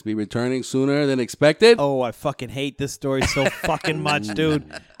Thomas be returning sooner than expected? Oh, I fucking hate this story so fucking much,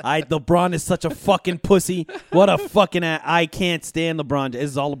 dude. LeBron is such a fucking pussy. What a fucking I can't stand LeBron.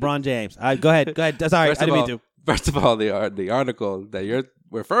 This is all LeBron James. Go ahead. Sorry, I didn't mean to. First of all, the article that you're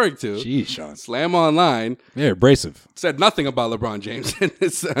referring to, Jeez, Sean. Slam Online, abrasive, said nothing about LeBron James in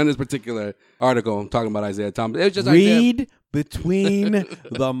this particular article. I'm talking about Isaiah Thomas. It was just read between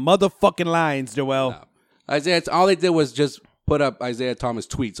the motherfucking lines, Joel. No. Isaiah, all they did was just put up Isaiah Thomas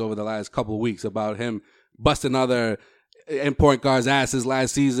tweets over the last couple of weeks about him busting other point guards' asses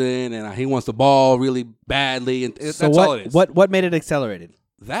last season, and he wants the ball really badly. And that's all it is. What made it accelerated?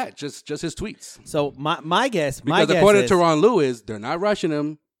 That just his tweets. So my guess, because according to Ron Lewis, they're not rushing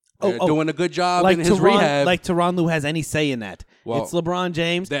him. They're doing a good job in his rehab. Like Teron Lue has any say in that? Well, it's LeBron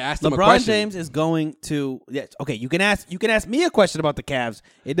James. They asked him a LeBron question. James is going to. Yes, okay. You can ask me a question about the Cavs.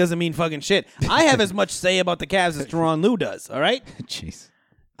 It doesn't mean fucking shit. I have as much say about the Cavs as Teron Lue does. All right. Jeez.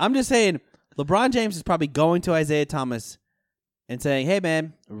 I'm just saying. LeBron James is probably going to Isaiah Thomas and saying, "Hey,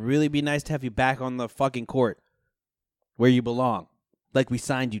 man, really be nice to have you back on the fucking court where you belong, like we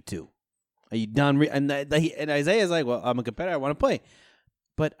signed you to. Are you done?" And Isaiah's like, "Well, I'm a competitor. I want to play."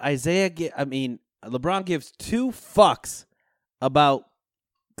 But LeBron gives two fucks about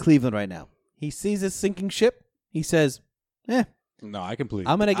Cleveland right now. He sees a sinking ship. He says, no, I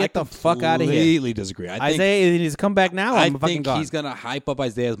completely. I'm gonna get the fuck out of here. Completely disagree. Isaiah needs to come back now. I think he's gonna hype up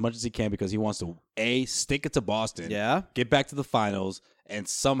Isaiah as much as he can because he wants to stick it to Boston. Yeah, get back to the finals and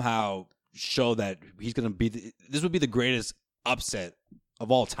somehow show that he's gonna be. This would be the greatest upset of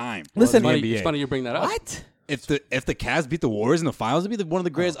all time. Listen, it's funny you bring that up. What? If the Cavs beat the Warriors in the finals, it'd be one of the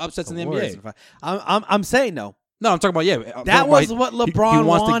greatest upsets in the NBA. I'm saying no. No, I'm talking about That was what LeBron he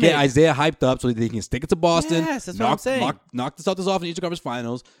wants wanted. to get Isaiah hyped up so that he can stick it to Boston. Yes, that's what I'm saying. Knock the Celtics off in each conference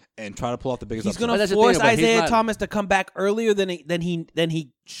finals and try to pull off the biggest. He's upset. going to force Isaiah Thomas to come back earlier than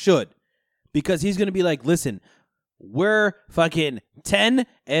he should, because he's going to be like, listen, we're fucking 10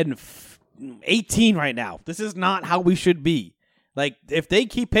 and 18 right now. This is not how we should be. Like, if they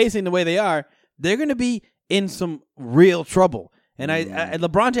keep pacing the way they are, they're going to be in some real trouble. And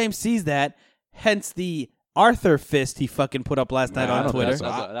LeBron James sees that, hence the Arthur fist he fucking put up last night on Twitter. That's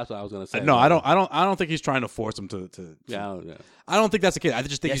what I was gonna say. No, I don't think he's trying to force him to. I don't think that's the case. I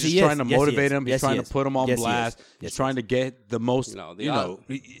just think he's just trying to motivate him. He's trying to put him on blast. He's trying to get the most.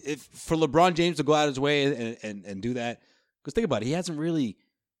 If for LeBron James to go out his way and do that, because think about it, he hasn't really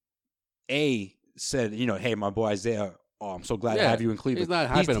said, hey, my boy Isaiah, I'm so glad to have you in Cleveland. He's not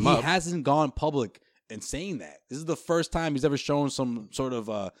hyping him up. He hasn't gone public and saying that. This is the first time he's ever shown some sort of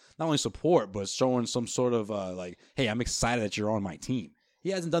not only support, but showing some sort of hey, I'm excited that you're on my team. He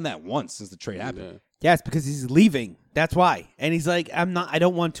hasn't done that once since the trade happened. Yeah, it's because he's leaving. That's why. And he's like, I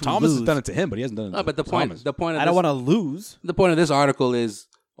don't want to Thomas lose. has done it to him, but he hasn't done it to but the point of I don't want to lose. The point of this article is,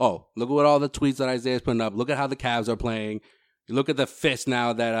 look at all the tweets that Isaiah's putting up. Look at how the Cavs are playing. You look at the fist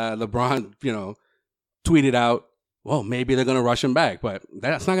now that LeBron, tweeted out. Well, maybe they're going to rush him back, but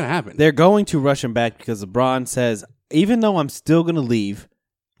that's not going to happen. They're going to rush him back because LeBron says, even though I'm still going to leave,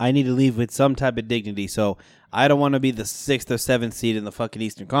 I need to leave with some type of dignity. So I don't want to be the 6th or 7th seed in the fucking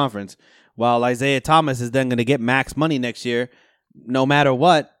Eastern Conference, while Isaiah Thomas is then going to get max money next year, no matter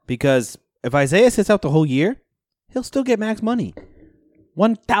what, because if Isaiah sits out the whole year, he'll still get max money.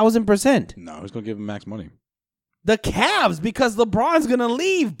 1,000%. No, who's going to give him max money? The Cavs, because LeBron's going to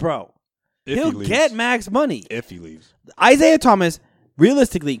leave, bro. He'll get max money. If he leaves. Isaiah Thomas,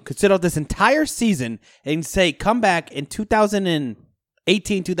 realistically, could sit out this entire season and say, come back in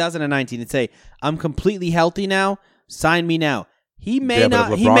 2018, 2019 and say, I'm completely healthy now. Sign me now. He may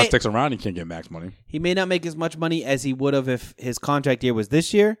not. But if LeBron sticks around, he can't get max money. He may not make as much money as he would have if his contract year was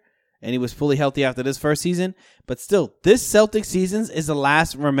this year and he was fully healthy after this first season. But still, this Celtics season is the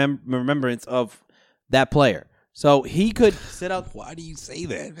last remembrance of that player. So he could sit out. Why do you say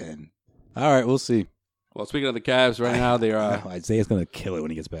that, man? All right, we'll see. Well, speaking of the Cavs, right now they are. Isaiah's going to kill it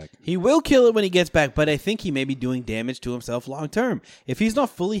when he gets back. He will kill it when he gets back, but I think he may be doing damage to himself long term. If he's not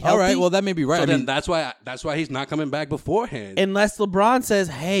fully healthy, all right, well that may be right. So then that's why he's not coming back beforehand. Unless LeBron says,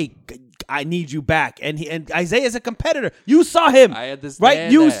 "Hey, I need you back," and Isaiah's a competitor. You saw him, I understand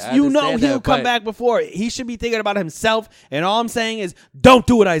right? You know he'll that, come back before. He should be thinking about himself. And all I'm saying is, don't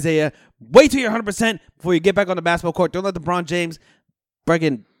do it, Isaiah. Wait till you're 100% before you get back on the basketball court. Don't let LeBron James,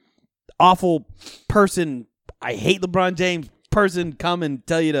 friggin' awful person, I hate LeBron James person, come and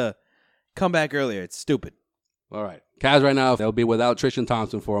tell you to come back earlier. It's stupid. All right. Cavs right now, they'll be without Tristan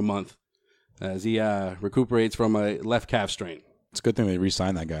Thompson for a month as he recuperates from a left calf strain. It's a good thing they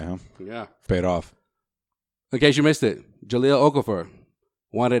re-signed that guy, huh? Yeah. Paid off. In case you missed it, Jahlil Okafor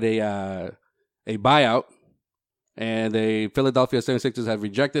wanted a buyout, and the Philadelphia 76ers have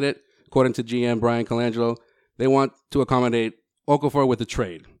rejected it. According to GM Brian Colangelo, they want to accommodate Okafor with a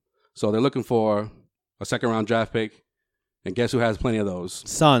trade. So they're looking for a second-round draft pick, and guess who has plenty of those?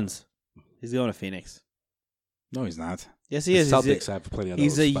 Suns. He's going to Phoenix. No, he's not. Yes, he is. Celtics have plenty of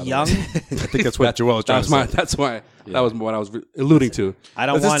those. He's a young. I think that's what Joel was trying to say. That's why. Yeah. That was what I was alluding to. I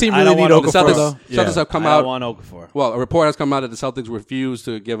don't Does want. this team I really don't need want Okafor, Okafor. though? Celtics have come I out. don't want Okafor. Well, a report has come out that the Celtics refuse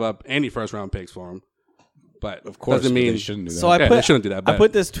to give up any first-round picks for him. But of course, doesn't mean they shouldn't do that. So they shouldn't do that. But I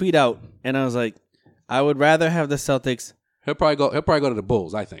put this tweet out, and I was like, I would rather have the Celtics. He'll probably go to the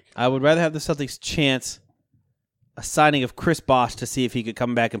Bulls, I think. I would rather have the Celtics chance a signing of Chris Bosh to see if he could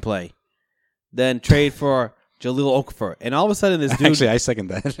come back and play than trade for Jahlil Okafor. And all of a sudden, this dude. Actually, I second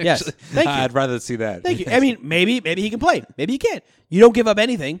that. Yes, thank you. I'd rather see that. Thank you. I mean, maybe he can play. Maybe he can't. You don't give up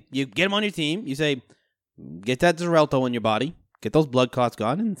anything. You get him on your team. You say, get that Xarelto in your body. Get those blood clots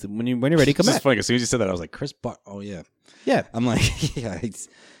gone, and when you're ready, come It's back. funny. As soon as you said that, I was like, Chris Bosh. Oh yeah, Yeah. I'm like, yeah.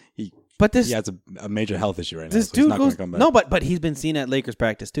 But this, Yeah, it's a major health issue right now. this So he's dude not goes. come back. No, but he's been seen at Lakers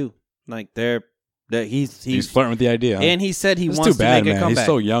practice too. Like he's flirting with the idea. Huh? and he said he It's wants too bad, to make a man. comeback. He's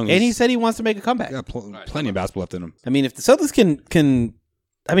so young. And he said he wants to make a comeback. got plenty of basketball left in him. I mean, if the Celtics can,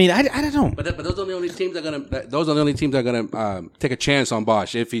 I mean, I don't know. But those are the only teams that are gonna take a chance on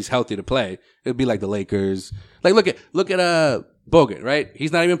Bosh if he's healthy to play. It'd be like the Lakers. Like look at Bogut, right?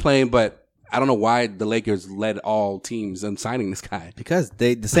 He's not even playing, but I don't know why the Lakers led all teams in signing this guy. Because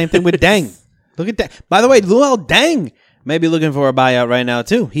the same thing with Deng. Look at that. By the way, Luol Deng may be looking for a buyout right now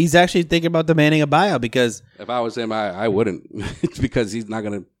too. He's actually thinking about demanding a buyout because if I was him, I wouldn't. It's because he's not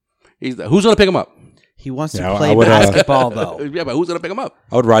gonna. Who's gonna pick him up? he wants Yeah, to I play would, basketball though. Yeah, but who's gonna pick him up?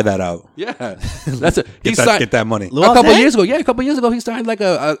 I would ride that out. Yeah, that's it. He Get signed get that money. Luol a couple Deng? years ago. Yeah, a couple years ago, he signed like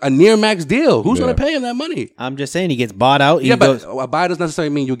a near max deal. Who's Yeah. gonna pay him that money? I'm just saying he gets bought out. He Yeah, goes, but a buy doesn't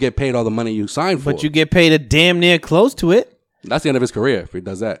necessarily mean you get paid all the money you signed for. but you get paid a damn near close to it. That's the end of his career if he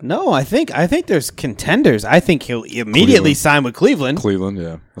does that. No, I think there's contenders. I think he'll immediately Cleveland. sign with Cleveland. Cleveland,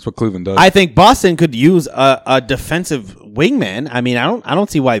 yeah, that's what Cleveland does. I think Boston could use a defensive wingman. I mean, I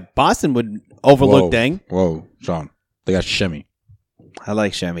don't see why Boston would overlook Deng. Whoa, Sean, they got Shimmy. I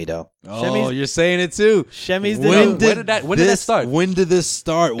like Shemi though. Oh, you're saying it too. Shemi's the when did that start? When did this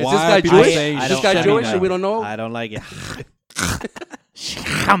start? Is Why this guy are people Jewish? saying Is this guy Shemi Jewish now? and we don't know? I don't like it.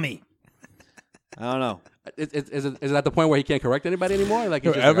 Shemi. I don't know. Is it at the point where he can't correct anybody anymore? Like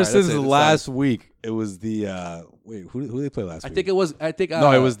he's just Ever like, all right, since that's it, it's last done. week, it was the wait. Who did they play last week? I think it was.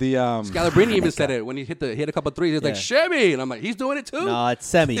 No, it was the Scalabrini even said it when he hit a couple of threes. He's like Shemi, and I'm like, he's doing it too. No, it's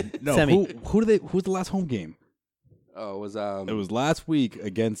Semi. No, Semi. who's the last home game? Oh, it was last week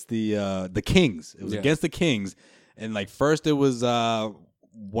against the Kings. It was against the Kings, and like first it was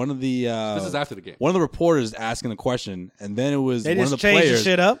one of the this is after the game. One of the reporters asking the question, and then it was They one just of the changed players. the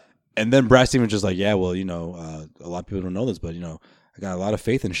shit up. And then Brad Stevens just like, yeah, well, you know, a lot of people don't know this, but you know, I got a lot of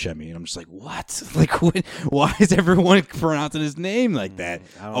faith in Shemi, and I'm just like, what? Like, why is everyone pronouncing his name like that?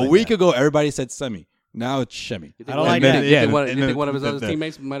 A week ago, everybody said Semi. Now it's Shemi. I don't like that. You think one of his other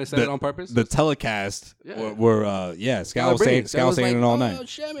teammates might have said it on purpose? The telecast were Scal saying it all night.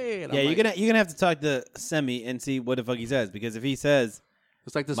 Shemi. Yeah, you're gonna have to talk to Semi and see what the fuck he says, because if he says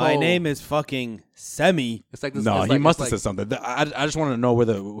it's like this my name is fucking Semi, it's like this. No, it's he like, must have said something. I just want to know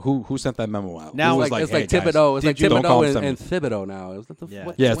who sent that memo out. Now Who it's was like hey, Thibodeau. guys, It's like don't call him Thibodeau Semi. and Thibodeau now. It's like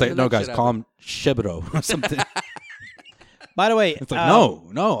Yeah, it's like when no did that guys, shit call happen? him Shibido or something. By the way, It's like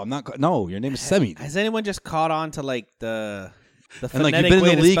no, I'm not. No, your name is Semi. Has anyone just caught on to like the And like you've phonetic been way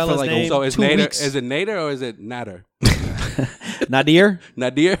in the to league spell for his like name? So is 2 Nader? weeks. Is it Nader or is it Nader? Nadir?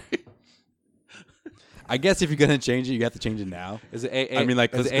 Nadir? I guess if you're gonna change it, you have to change it now. Is it A? I mean,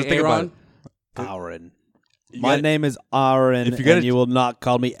 like, is because it think about it. Aaron. You My gotta- name is Aaron, If you're gonna- and you will not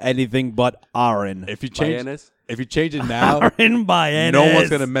call me anything but Aaron. If you change, Bayanes? if you change it now, Aaron Bayanes. no one's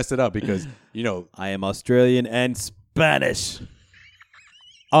gonna mess it up because you know. I am Australian and Spanish.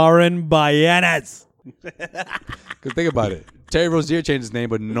 Aaron Bayanes. Because think about it, Terry Rozier changed his name,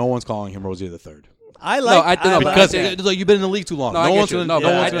 but no one's calling him Rozier the Third. I like Because think- it's like you've been in the league too long. No, No I one's get you. gonna, No,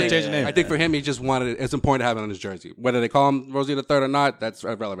 but I gonna think, change the name. I think for him, he just wanted it. It's important to have it on his jersey. Whether they call him Rozier the Third or not, that's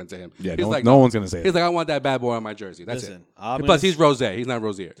irrelevant to him. Yeah, he's like, no one's gonna say He's it. like, I want that bad boy on my jersey. That's Listen, it. Plus, he's Rose. He's not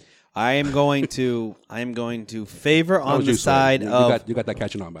Rozier. I am going to favor on the side of. You got that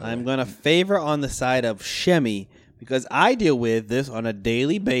catching on, by the way. I'm going to favor on the side of Shemi, because I deal with this on a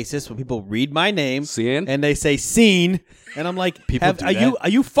daily basis when people read my name Seeing? and they say "seen," and I'm like, People do are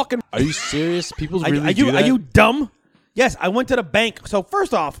you fucking? Are you serious? People Are, really are do you that? are you dumb? Yes, I went to the bank. So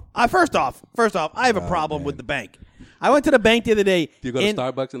first off, I have a problem with the bank. I went to the bank the other day. Do you go to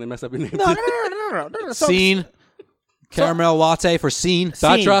Starbucks and they mess up your name? No. Scene, caramel latte for scene.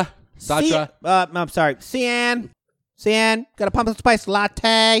 Satra. I'm sorry. Cyan, got a pumpkin spice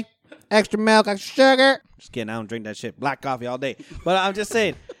latte, extra milk, extra sugar. Just kidding. I don't drink that shit. Black coffee all day. But I'm just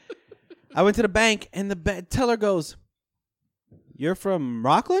saying. I went to the bank and the teller goes, "You're from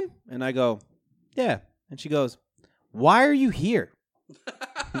Rockland?" And I go, "Yeah." And she goes, "Why are you here?"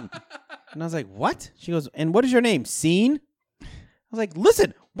 And I was like, "What?" She goes, "And what is your name? Scene?" I was like,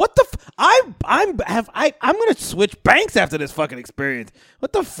 "Listen, what the? I'm gonna switch banks after this fucking experience.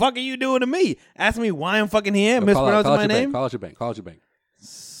 What the fuck are you doing to me? Asking me why I'm fucking here, mispronouncing my name? Call it your bank.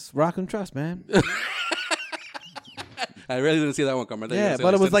 Rockland Trust, man. I really didn't see that one coming. Yeah,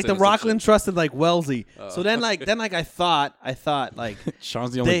 but it was like the Rockland Trust in like Wellesley. So then I thought like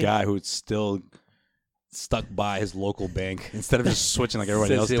Sean's the only guy who's still stuck by his local bank instead of just switching like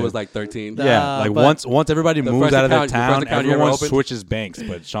everybody else Since he did. was like 13. Yeah, like but once everybody the moves first out of their account- the first town, account you ever everyone opened? switches banks.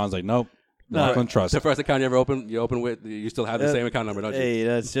 But Sean's like, nope, Rockland Trust. The first account you ever open, you still have the same account number, don't you? Hey,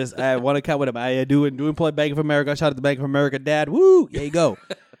 that's just I have one account with him. I do employ Bank of America. Shout out to Bank of America, Dad. Woo, there you go.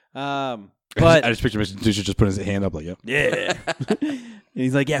 But I just picture Mr. Dusha just putting his hand up like, yep. yeah, and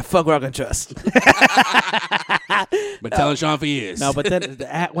he's like, yeah, fuck Rockland Trust. Been telling Sean for years. No, but then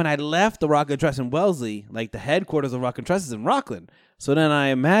when I left the Rockland Trust in Wellesley, like the headquarters of Rockland Trust is in Rockland. So then I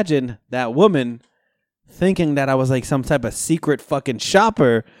imagined that woman thinking that I was like some type of secret fucking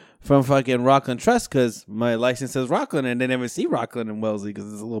shopper from fucking Rockland Trust because my license says Rockland and they never see Rockland in Wellesley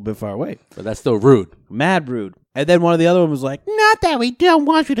because it's a little bit far away. But that's still rude. Mad rude. And then one of the other ones was like, not that we don't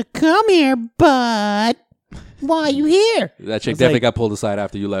want you to come here, but why are you here? That chick It's definitely like, got pulled aside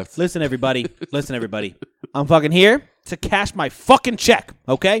after you left. Listen, everybody. I'm fucking here to cash my fucking check,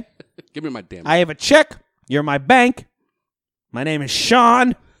 okay? Give me my damn. I have a check. You're my bank. My name is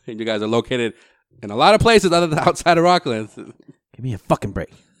Sean. And you guys are located in a lot of places other than outside of Rockland. Give me a fucking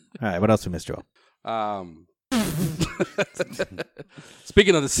break. All right, what else we missed, Joel?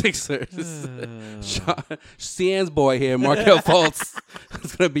 Speaking of the Sixers, Cian's boy here, Markelle Fultz,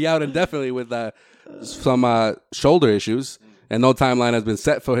 is going to be out indefinitely with some shoulder issues, and no timeline has been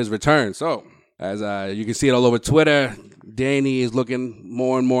set for his return. So, as you can see it all over Twitter, Danny is looking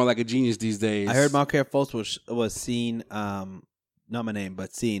more and more like a genius these days. I heard Markelle Fultz was seen not my name,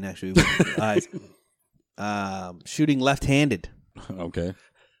 but seeing actually with eyes. Shooting left-handed, Okay.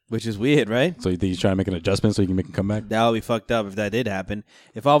 which is weird, right? So you think he's trying to make an adjustment so he can make a comeback? That would be fucked up if that did happen.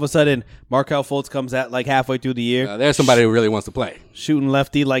 If all of a sudden Markelle Fultz comes out like halfway through the year, There's somebody who really wants to play. shooting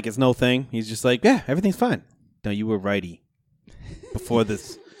lefty like it's no thing. He's just like, yeah, everything's fine. No, you were righty before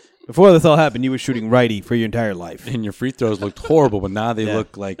this. Before this all happened, you were shooting righty for your entire life. And your free throws looked horrible, but now they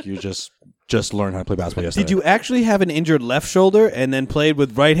look like you just learned how to play basketball yesterday. Did you actually have an injured left shoulder and then played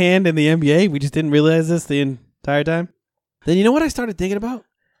with right hand in the NBA? We just didn't realize this the entire time. Then you know what I started thinking about?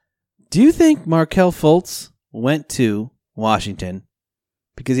 Do you think Markelle Fultz went to Washington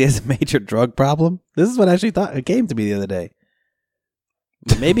because he has a major drug problem? This is what I actually thought. It came to me the other day.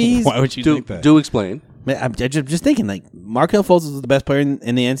 Maybe he's... Why would you think that? Do explain. I'm just thinking, like, Markelle Fultz was the best player in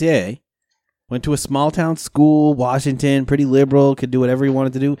the NCAA. Went to a small-town school, Washington, pretty liberal, could do whatever he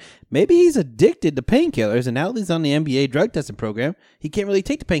wanted to do. Maybe he's addicted to painkillers, and now that he's on the NBA drug testing program, he can't really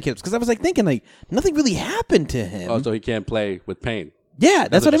take the painkillers. Because I was, like, thinking, like, nothing really happened to him. Oh, so he can't play with pain. Yeah,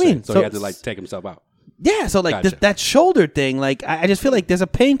 that's what I mean. So he had to, like, take himself out. Yeah, so, like, Gotcha. that shoulder thing, like, I just feel like there's a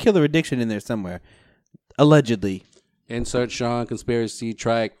painkiller addiction in there somewhere, allegedly. Insert Sean conspiracy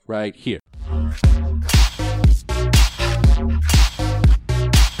track right here.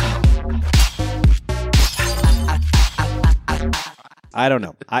 I don't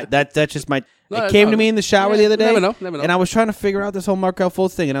know. That's just my. It came to me in the shower the other day. Never know. And I was trying to figure out this whole Markelle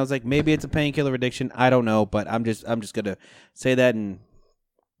Fultz thing, and I was like, maybe it's a painkiller addiction. I don't know, but I'm just gonna say that and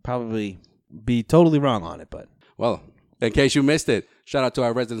probably be totally wrong on it. But well, in case you missed it, shout out to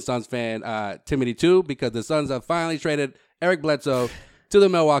our resident Suns fan, Timothy 2, because the Suns have finally traded Eric Bledsoe to the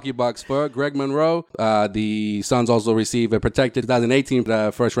Milwaukee Bucks for Greg Monroe. The Suns also receive a protected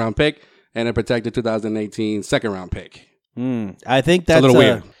 2018 first-round pick and a protected 2018 second-round pick. I think that's a little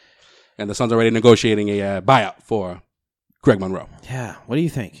weird. And the Suns are already negotiating a buyout for Greg Monroe. Yeah. What do you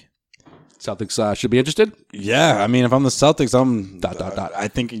think? Celtics should be interested. Yeah, I mean, if I'm the Celtics, I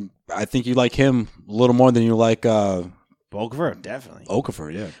think you like him a little more than you like Okafor, definitely.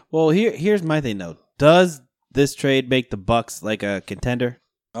 Okafor, yeah. Well, here's my thing though. Does this trade make the Bucks like a contender?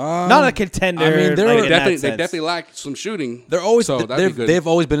 Not a contender. I mean, they definitely lack some shooting. They're always so that'd be good. They've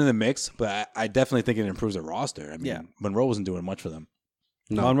always been in the mix, but I definitely think it improves their roster. I mean, Monroe wasn't doing much for them.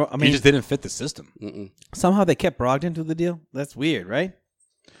 No, Monroe, I mean, he just didn't fit the system. Somehow they kept Brogdon to the deal. That's weird, right?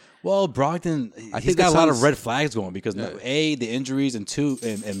 Well, Brogdon, he's got a lot of red flags going because A, the injuries, and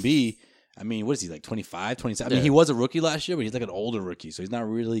B, I mean, what is he, like 25, 27? I mean, he was a rookie last year, but he's like an older rookie, so he's not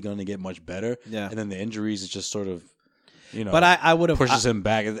really going to get much better. Yeah. And then the injuries is just sort of, but I would have pushes him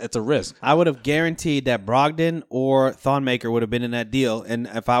back. It's a risk. I would have guaranteed that Brogdon or Thonmaker would have been in that deal, and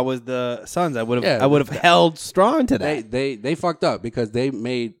if I was the Suns, I would have held strong to that. They fucked up because they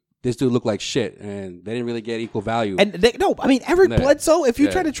made this dude look like shit, and they didn't really get equal value. And Eric Bledsoe. If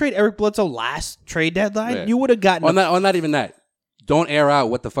you tried to trade Eric Bledsoe last trade deadline, you would have gotten. Or not even that. Don't air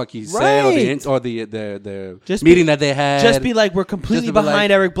out what the fuck he said or the meeting that they had. Just be like, we're completely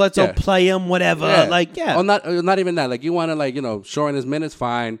behind Eric Bledsoe. Play him, whatever. Or not even that. Like, you want to shorten his minutes,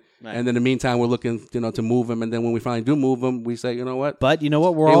 fine. Right. And then in the meantime, we're looking, to move him. And then when we finally do move him, we say, you know what? But you know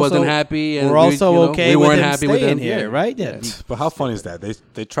what? He wasn't happy. And we're also okay. We with weren't him happy with him here, right? Yeah. But how funny is that?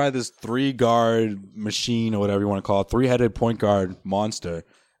 They tried this 3-guard machine or whatever you want to call it, 3-headed point guard monster,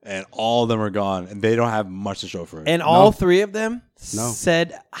 and all of them are gone, and they don't have much to show for it. And all three of them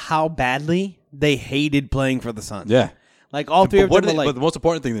said how badly they hated playing for the Suns. Yeah. Like, all three of them were like... But the most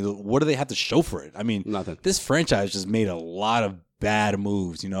important thing is, what do they have to show for it? I mean, nothing. This franchise just made a lot of bad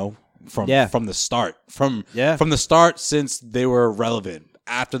moves, from the start. From the start since they were relevant.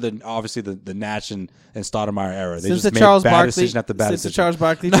 After obviously the Nash and Stoudemire era, they just made bad decision after bad decision. Since the Charles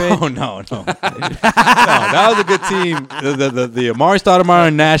Barkley trade? No. No, that was a good team. The Amari Stoudemire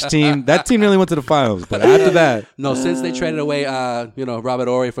and Nash team, that team nearly went to the finals. But after that, since they traded away, Robert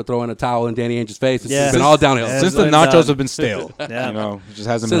Horry for throwing a towel in Danny Ainge's face, it's been all downhill. Since the nachos have been stale, it just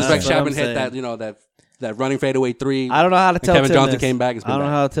hasn't been. Since Chapman hit that running fadeaway 3. I don't know how to tell Kevin Tim Johnson this. came back. I don't know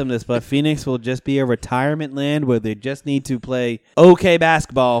how to tell him this, but Phoenix will just be a retirement land where they just need to play okay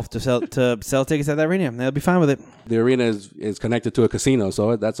basketball to sell tickets at that arena. They'll be fine with it. The arena is connected to a casino,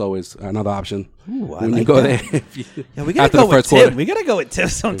 so that's always another option. Ooh, when you go there. We gotta go with Tim. We gotta go with Tim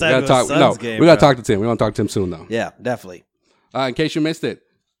sometime. We gotta talk to Tim. We want to talk to Tim soon, though. Yeah, definitely. In case you missed it,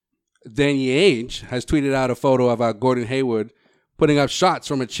 Danny Ainge has tweeted out a photo of Gordon Hayward putting up shots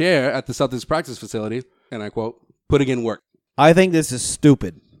from a chair at the Celtics practice facility, and I quote, "Putting in work." I think this is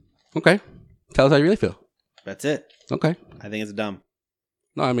stupid. Okay. Tell us how you really feel. That's it. Okay. I think it's dumb.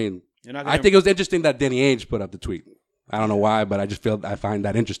 No, I mean, I think it was interesting that Danny Ainge put up the tweet. I don't know why, but I find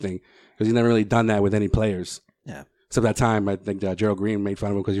that interesting because he's never really done that with any players. Yeah. Except that time, I think Gerald Green made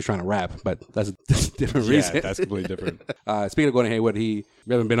fun of him because he was trying to rap, but that's a different reason. Yeah, that's completely different. Speaking of Gordon Hayward, we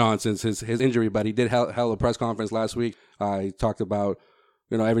haven't been on since his injury, but he did held a press conference last week. He talked about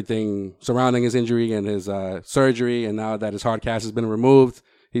everything surrounding his injury and his surgery, and now that his hard cast has been removed,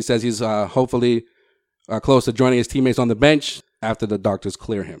 he says he's hopefully close to joining his teammates on the bench after the doctors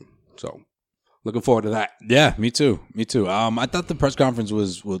clear him. So, looking forward to that. Yeah, me too. I thought the press conference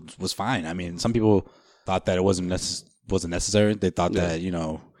was fine. I mean, some people thought that it wasn't necessary. They thought that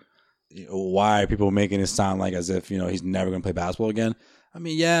why are people making it sound like as if he's never going to play basketball again. I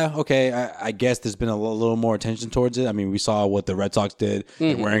mean, yeah, okay. I guess there's been a little more attention towards it. I mean, we saw what the Red Sox did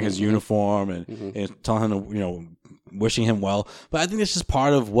wearing his uniform and telling him wishing him well. But I think it's just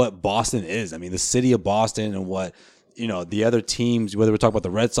part of what Boston is. I mean, the city of Boston and what the other teams, whether we're talking about the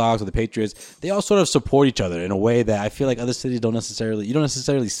Red Sox or the Patriots, they all sort of support each other in a way that I feel like other cities don't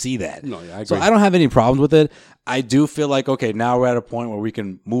necessarily see that. No, yeah, I agree. So I don't have any problems with it. I do feel like, okay, now we're at a point where we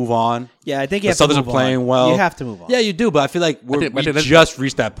can move on. Yeah, I think the Celtics are playing well. You have to move on. Yeah, you do, but I feel like we just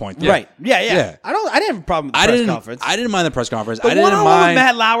reached that point. Right. Yeah. I didn't have a problem with the press conference. I didn't mind the press conference. I didn't mind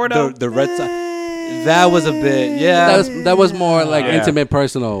Matt Lauer, though. The Red Sox. That was a bit, That was more like intimate,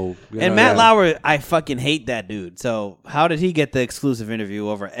 personal. And Matt Lauer, I fucking hate that dude. So how did he get the exclusive interview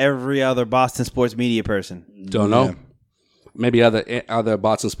over every other Boston sports media person? Don't know. Yeah. Maybe other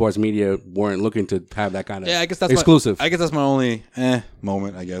Boston sports media weren't looking to have that kind of I guess that's exclusive. I guess that's my only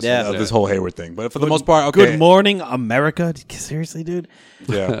moment, I guess, of this whole Hayward thing. But for the most part, okay. Good morning, America. Seriously, dude?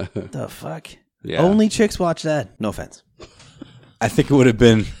 Yeah. The fuck? Yeah. Only chicks watch that. No offense. I think it wouldn't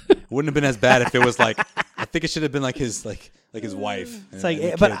have been as bad if it was like, I think it should have been like his wife. It's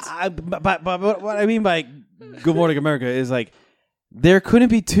like, but what I mean by Good Morning America is like, there couldn't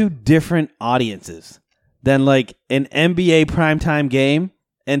be two different audiences than like an NBA primetime game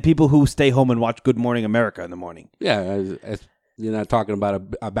and people who stay home and watch Good Morning America in the morning. Yeah, you're not talking about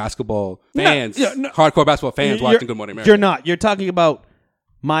a basketball fans, hardcore basketball fans watching Good Morning America. You're not. You're talking about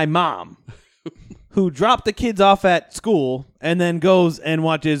my mom, who dropped the kids off at school and then goes and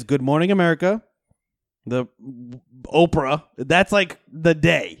watches Good Morning America, the Oprah. That's like the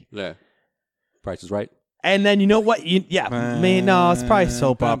day. Yeah. Price is Right. And then you know what? No, it's probably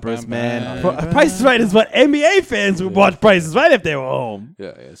soap operas, man. Price is Right is what NBA fans would watch Price is Right if they were home.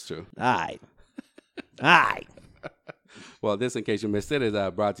 Yeah, it's true. All right. Well, this, in case you missed it, is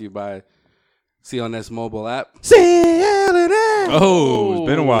brought to you by CLNS mobile app. CLNS. Oh, it's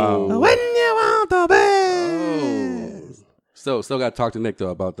been a while. When you want the best. Still got to talk to Nick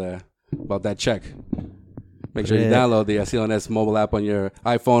though about that check. Make sure you download the CLNS mobile app on your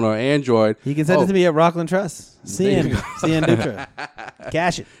iPhone or Android. You can send it to me at Rockland Trust. CN Dutra.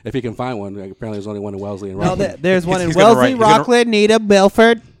 Cash it. If you can find one. Apparently there's only one in Wellesley and Rockland. There's one in Wellesley, Rockland, Needham,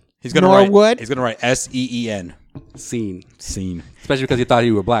 Milford, Norwood. He's going to write SEEN. Scene. Especially because he thought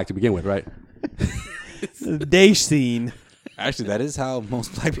you were black to begin with, right? Day scene. Actually, that is how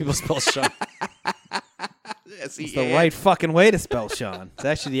most black people spell Sean. It's the right fucking way to spell Sean. It's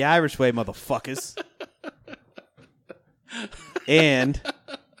actually the Irish way, motherfuckers. And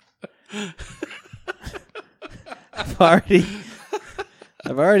I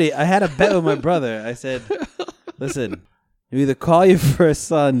had a bet with my brother. I said, listen, you either call your first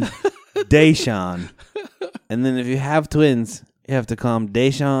son Deshaun, and then if you have twins, you have to call them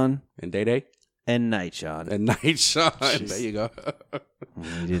Deshaun and Day and Night Sean. And Night Sean. There you go.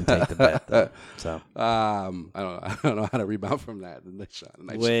 You didn't take the bet though. So I don't know how to rebound from that. The Night Sean.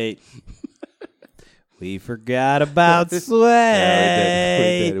 Wait. We forgot about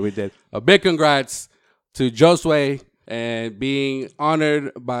Sway. Yeah, we did. A big congrats to Josue and being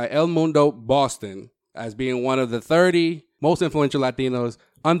honored by El Mundo Boston as being one of the 30 most influential Latinos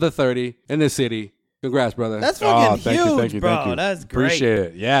under 30 in the city. Congrats, brother. That's fucking huge, thank you. bro. That's great. Appreciate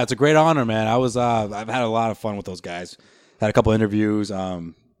it. Yeah, it's a great honor, man. I've had a lot of fun with those guys. Had a couple interviews.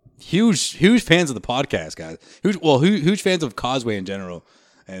 Huge fans of the podcast, guys. Huge fans of Causeway in general.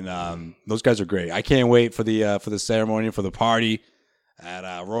 And those guys are great. I can't wait for the ceremony, for the party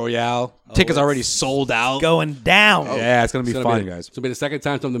at Royale. Tickets already sold out. Going down. Yeah, it's going to be fun, guys. It's going to be the second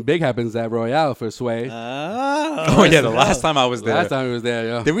time something big happens at Royale for Sway. The last time I was there. Last time he was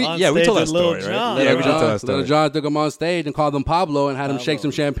there, yeah. We told that story, right? Yeah, we told that story. Little John took him on stage and called him Pablo and had him shake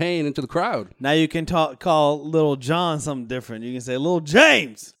some champagne into the crowd. Now you can call Little John something different. You can say, Little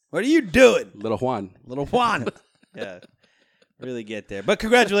James, what are you doing? Little Juan. Yeah. Really get there, but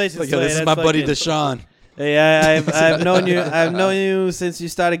congratulations! This is my buddy Deshaun. Hey, I've known you. I've known you since you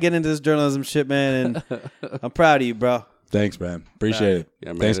started getting into this journalism shit, man, and I'm proud of you, bro. Thanks, man. Appreciate it.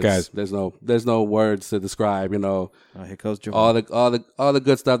 Yeah, man, Thanks, guys. There's no words to describe. Oh, here goes Javon. all the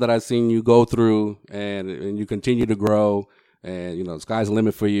good stuff that I've seen you go through, and you continue to grow, and the sky's the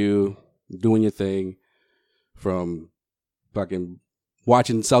limit for you, doing your thing, from fucking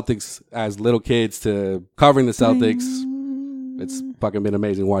watching Celtics as little kids to covering the Celtics. It's fucking been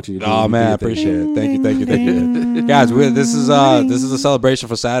amazing watching you. Oh man, I appreciate it. Thank you, guys. This is a celebration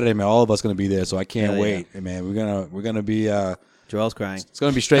for Saturday, man. All of us gonna be there, so I can't wait, man. We're gonna be. Joel's crying. It's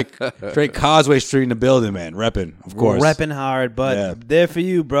gonna be straight Causeway Street in the building, man. Repping, of course. We're repping hard, but there for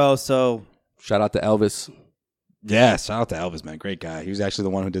you, bro. So shout out to Elvis. Yeah, shout out to Elvis, man. Great guy. He was actually the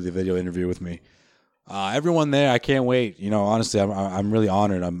one who did the video interview with me. Everyone there, I can't wait. Honestly, I'm really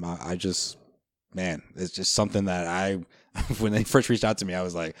honored. It's just something that when they first reached out to me, I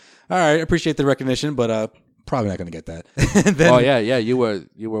was like, all right, I appreciate the recognition, but probably not going to get that. Then, you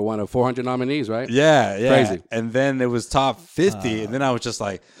were one of 400 nominees, right? Yeah. Crazy. And then it was top 50, and then I was just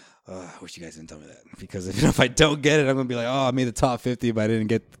like, I wish you guys didn't tell me that, because if I don't get it, I'm going to be like, oh, I made the top 50, but I didn't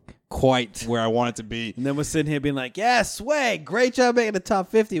get quite where I wanted to be. And then we're sitting here being like, yeah, Swag, great job making the top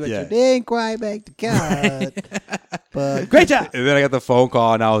 50, but you didn't quite make the cut. But great job. And then I got the phone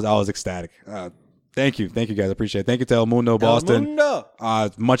call, and I was ecstatic. Thank you guys. I appreciate it. Thank you to El Mundo Boston.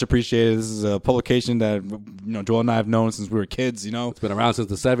 Much appreciated. This is a publication that Joel and I have known since we were kids. It's been around since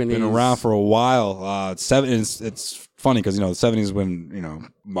the 70s. Been around for a while. It's funny because the 70s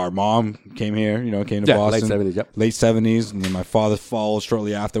when our mom came here. Came to Boston. Late 70s. Yep. Late 70s, and then my father followed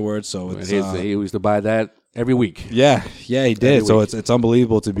shortly afterwards. So it's, he used to buy that every week. Yeah, he did. So it's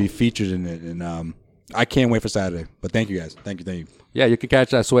unbelievable to be featured in it, and I can't wait for Saturday. But thank you guys. Thank you. Yeah, you can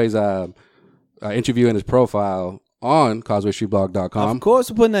catch Sway's interview in his profile on CausewayStreetBlog.com. Of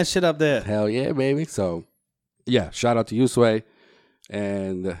course, we're putting that shit up there. Hell yeah, baby. So, yeah, shout out to you, Sway.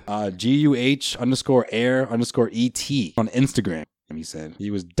 And GUH_air_ET on Instagram. He said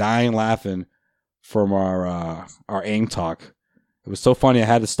he was dying laughing from our AIM talk. It was so funny. I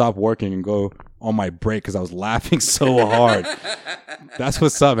had to stop working and go on my break because I was laughing so hard. That's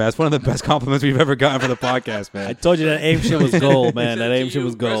what's up, man. That's one of the best compliments we've ever gotten for the podcast, man. I told you that AIM shit was gold, man. That AIM shit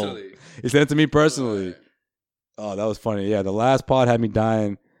was gold. Personally. He sent it to me personally. Oh, that was funny. Yeah, the last pod had me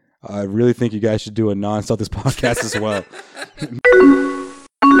dying. I really think you guys should do a non-Celtics podcast as well.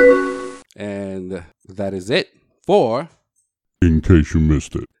 And that is it for In Case You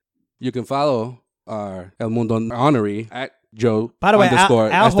Missed It. You can follow our El Mundo honoree at Joe. By the way, Al SWAY.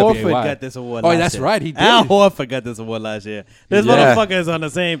 Horford got this award last year. That's right. He did. Al Horford got this award last year. This motherfucker is on the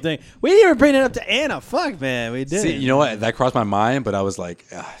same thing. We didn't even bring it up to Anna. Fuck, man. We did. See, you know what? That crossed my mind, but I was like,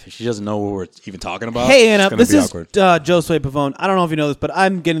 she doesn't know what we're even talking about. Hey, Anna. This is Joe Sway Pavone. I don't know if you know this, but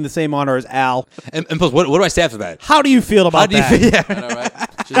I'm getting the same honor as Al. And plus, what do I say after that? How do you feel about that? Yeah. I know, right?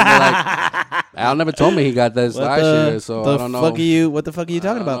 Like, Al never told me he got this last year, so I don't know. What the fuck are you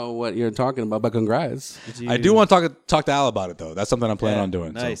talking about? I don't know what you're talking about, but congrats. I do want to talk to Al about it, though. That's something I'm planning on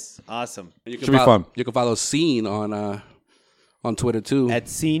doing. Nice. So. Awesome. Should be fun. You can follow Scene on Twitter, too. At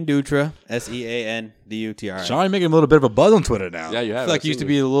Scene Dutra, SEANDUTRA. Sean making a little bit of a buzz on Twitter now. Yeah, you have. I feel like you used to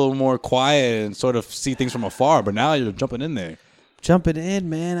be a little more quiet and sort of see things from afar, but now you're jumping in there. Jumping in,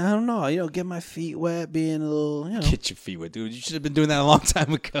 man. I don't know. Get my feet wet, being a little, Get your feet wet, dude. You should have been doing that a long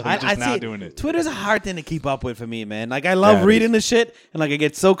time ago. I now doing it. Twitter's a hard thing to keep up with for me, man. Like, I love reading the shit, and like I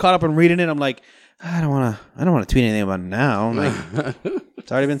get so caught up in reading it, I'm like, I don't want to tweet anything about it now. Like,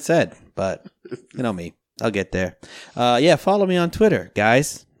 it's already been said, but you know me. I'll get there. Follow me on Twitter,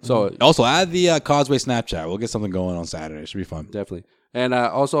 guys. So also add the Causeway Snapchat. We'll get something going on Saturday. It should be fun. Definitely. And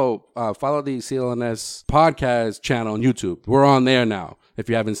also follow the CLNS podcast channel on YouTube. We're on there now. If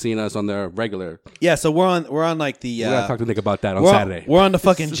you haven't seen us on the regular, so we're on like the. We gotta talk to Nick about that on Saturday. We're on the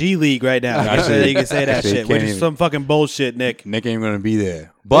fucking G League right now. You can say that shit, which is some fucking bullshit, Nick. Nick ain't gonna be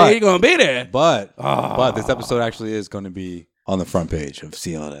there, but he ain't gonna be there. But this episode actually is going to be on the front page of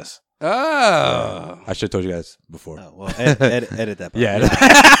CLNS. Oh, I should have told you guys before. Oh, well, edit that. Yeah.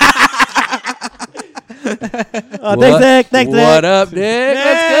 Thanks, Nick. Thanks, Nick. What up, Nick?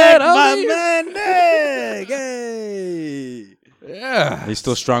 What's good, my homie? man, Nick. Hey. Yeah. He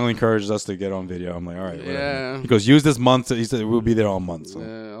still strongly encourages us to get on video. I'm like, all right. Whatever. Yeah. He goes, use this month. He said we'll be there all month. So. Yeah.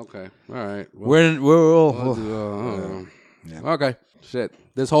 Okay. All right. Okay. Shit.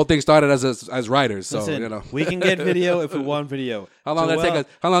 This whole thing started as writers, so Listen, we can get video if we want video. How long did it take us?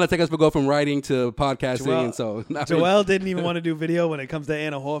 How long did it take us to go from writing to podcasting? And so Joelle didn't even want to do video when it comes to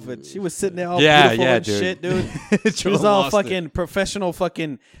Anna Horford. She was sitting there all beautiful and shit, dude. She was all fucking professional,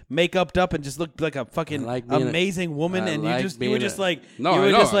 fucking make-upped up, and just looked like a fucking amazing woman. And you were just like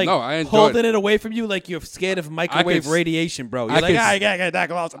holding it away from you, like you're scared of microwave radiation, bro. You're like, I gotta die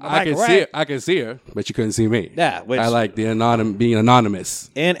close. I can see her, but you couldn't see me. Yeah, I like the being anonymous.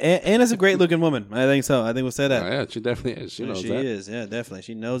 And Anna's a great looking woman. I think so. I think we'll say that. Yeah, she definitely is. She knows that. She is. Yeah, definitely.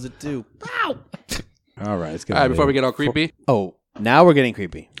 She knows it too. Wow. All right. Let's get all right, before we get all creepy. Now we're getting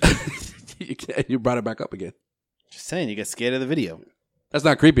creepy. You brought it back up again. Just saying, you get scared of the video. That's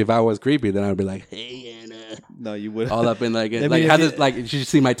not creepy. If I was creepy, then I'd be like, "Hey, Anna." No, you would. All up in like how does you should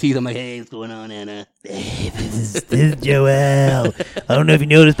see my teeth. I'm like, "Hey, what's going on, Anna?" Hey, this is Joelle. I don't know if you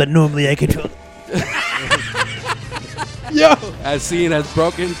noticed, but normally I control. Yo, as seen as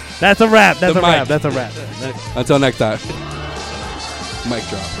broken. That's a wrap. That's a wrap. Until next time. Mic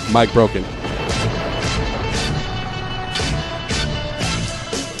drop. Mic broken.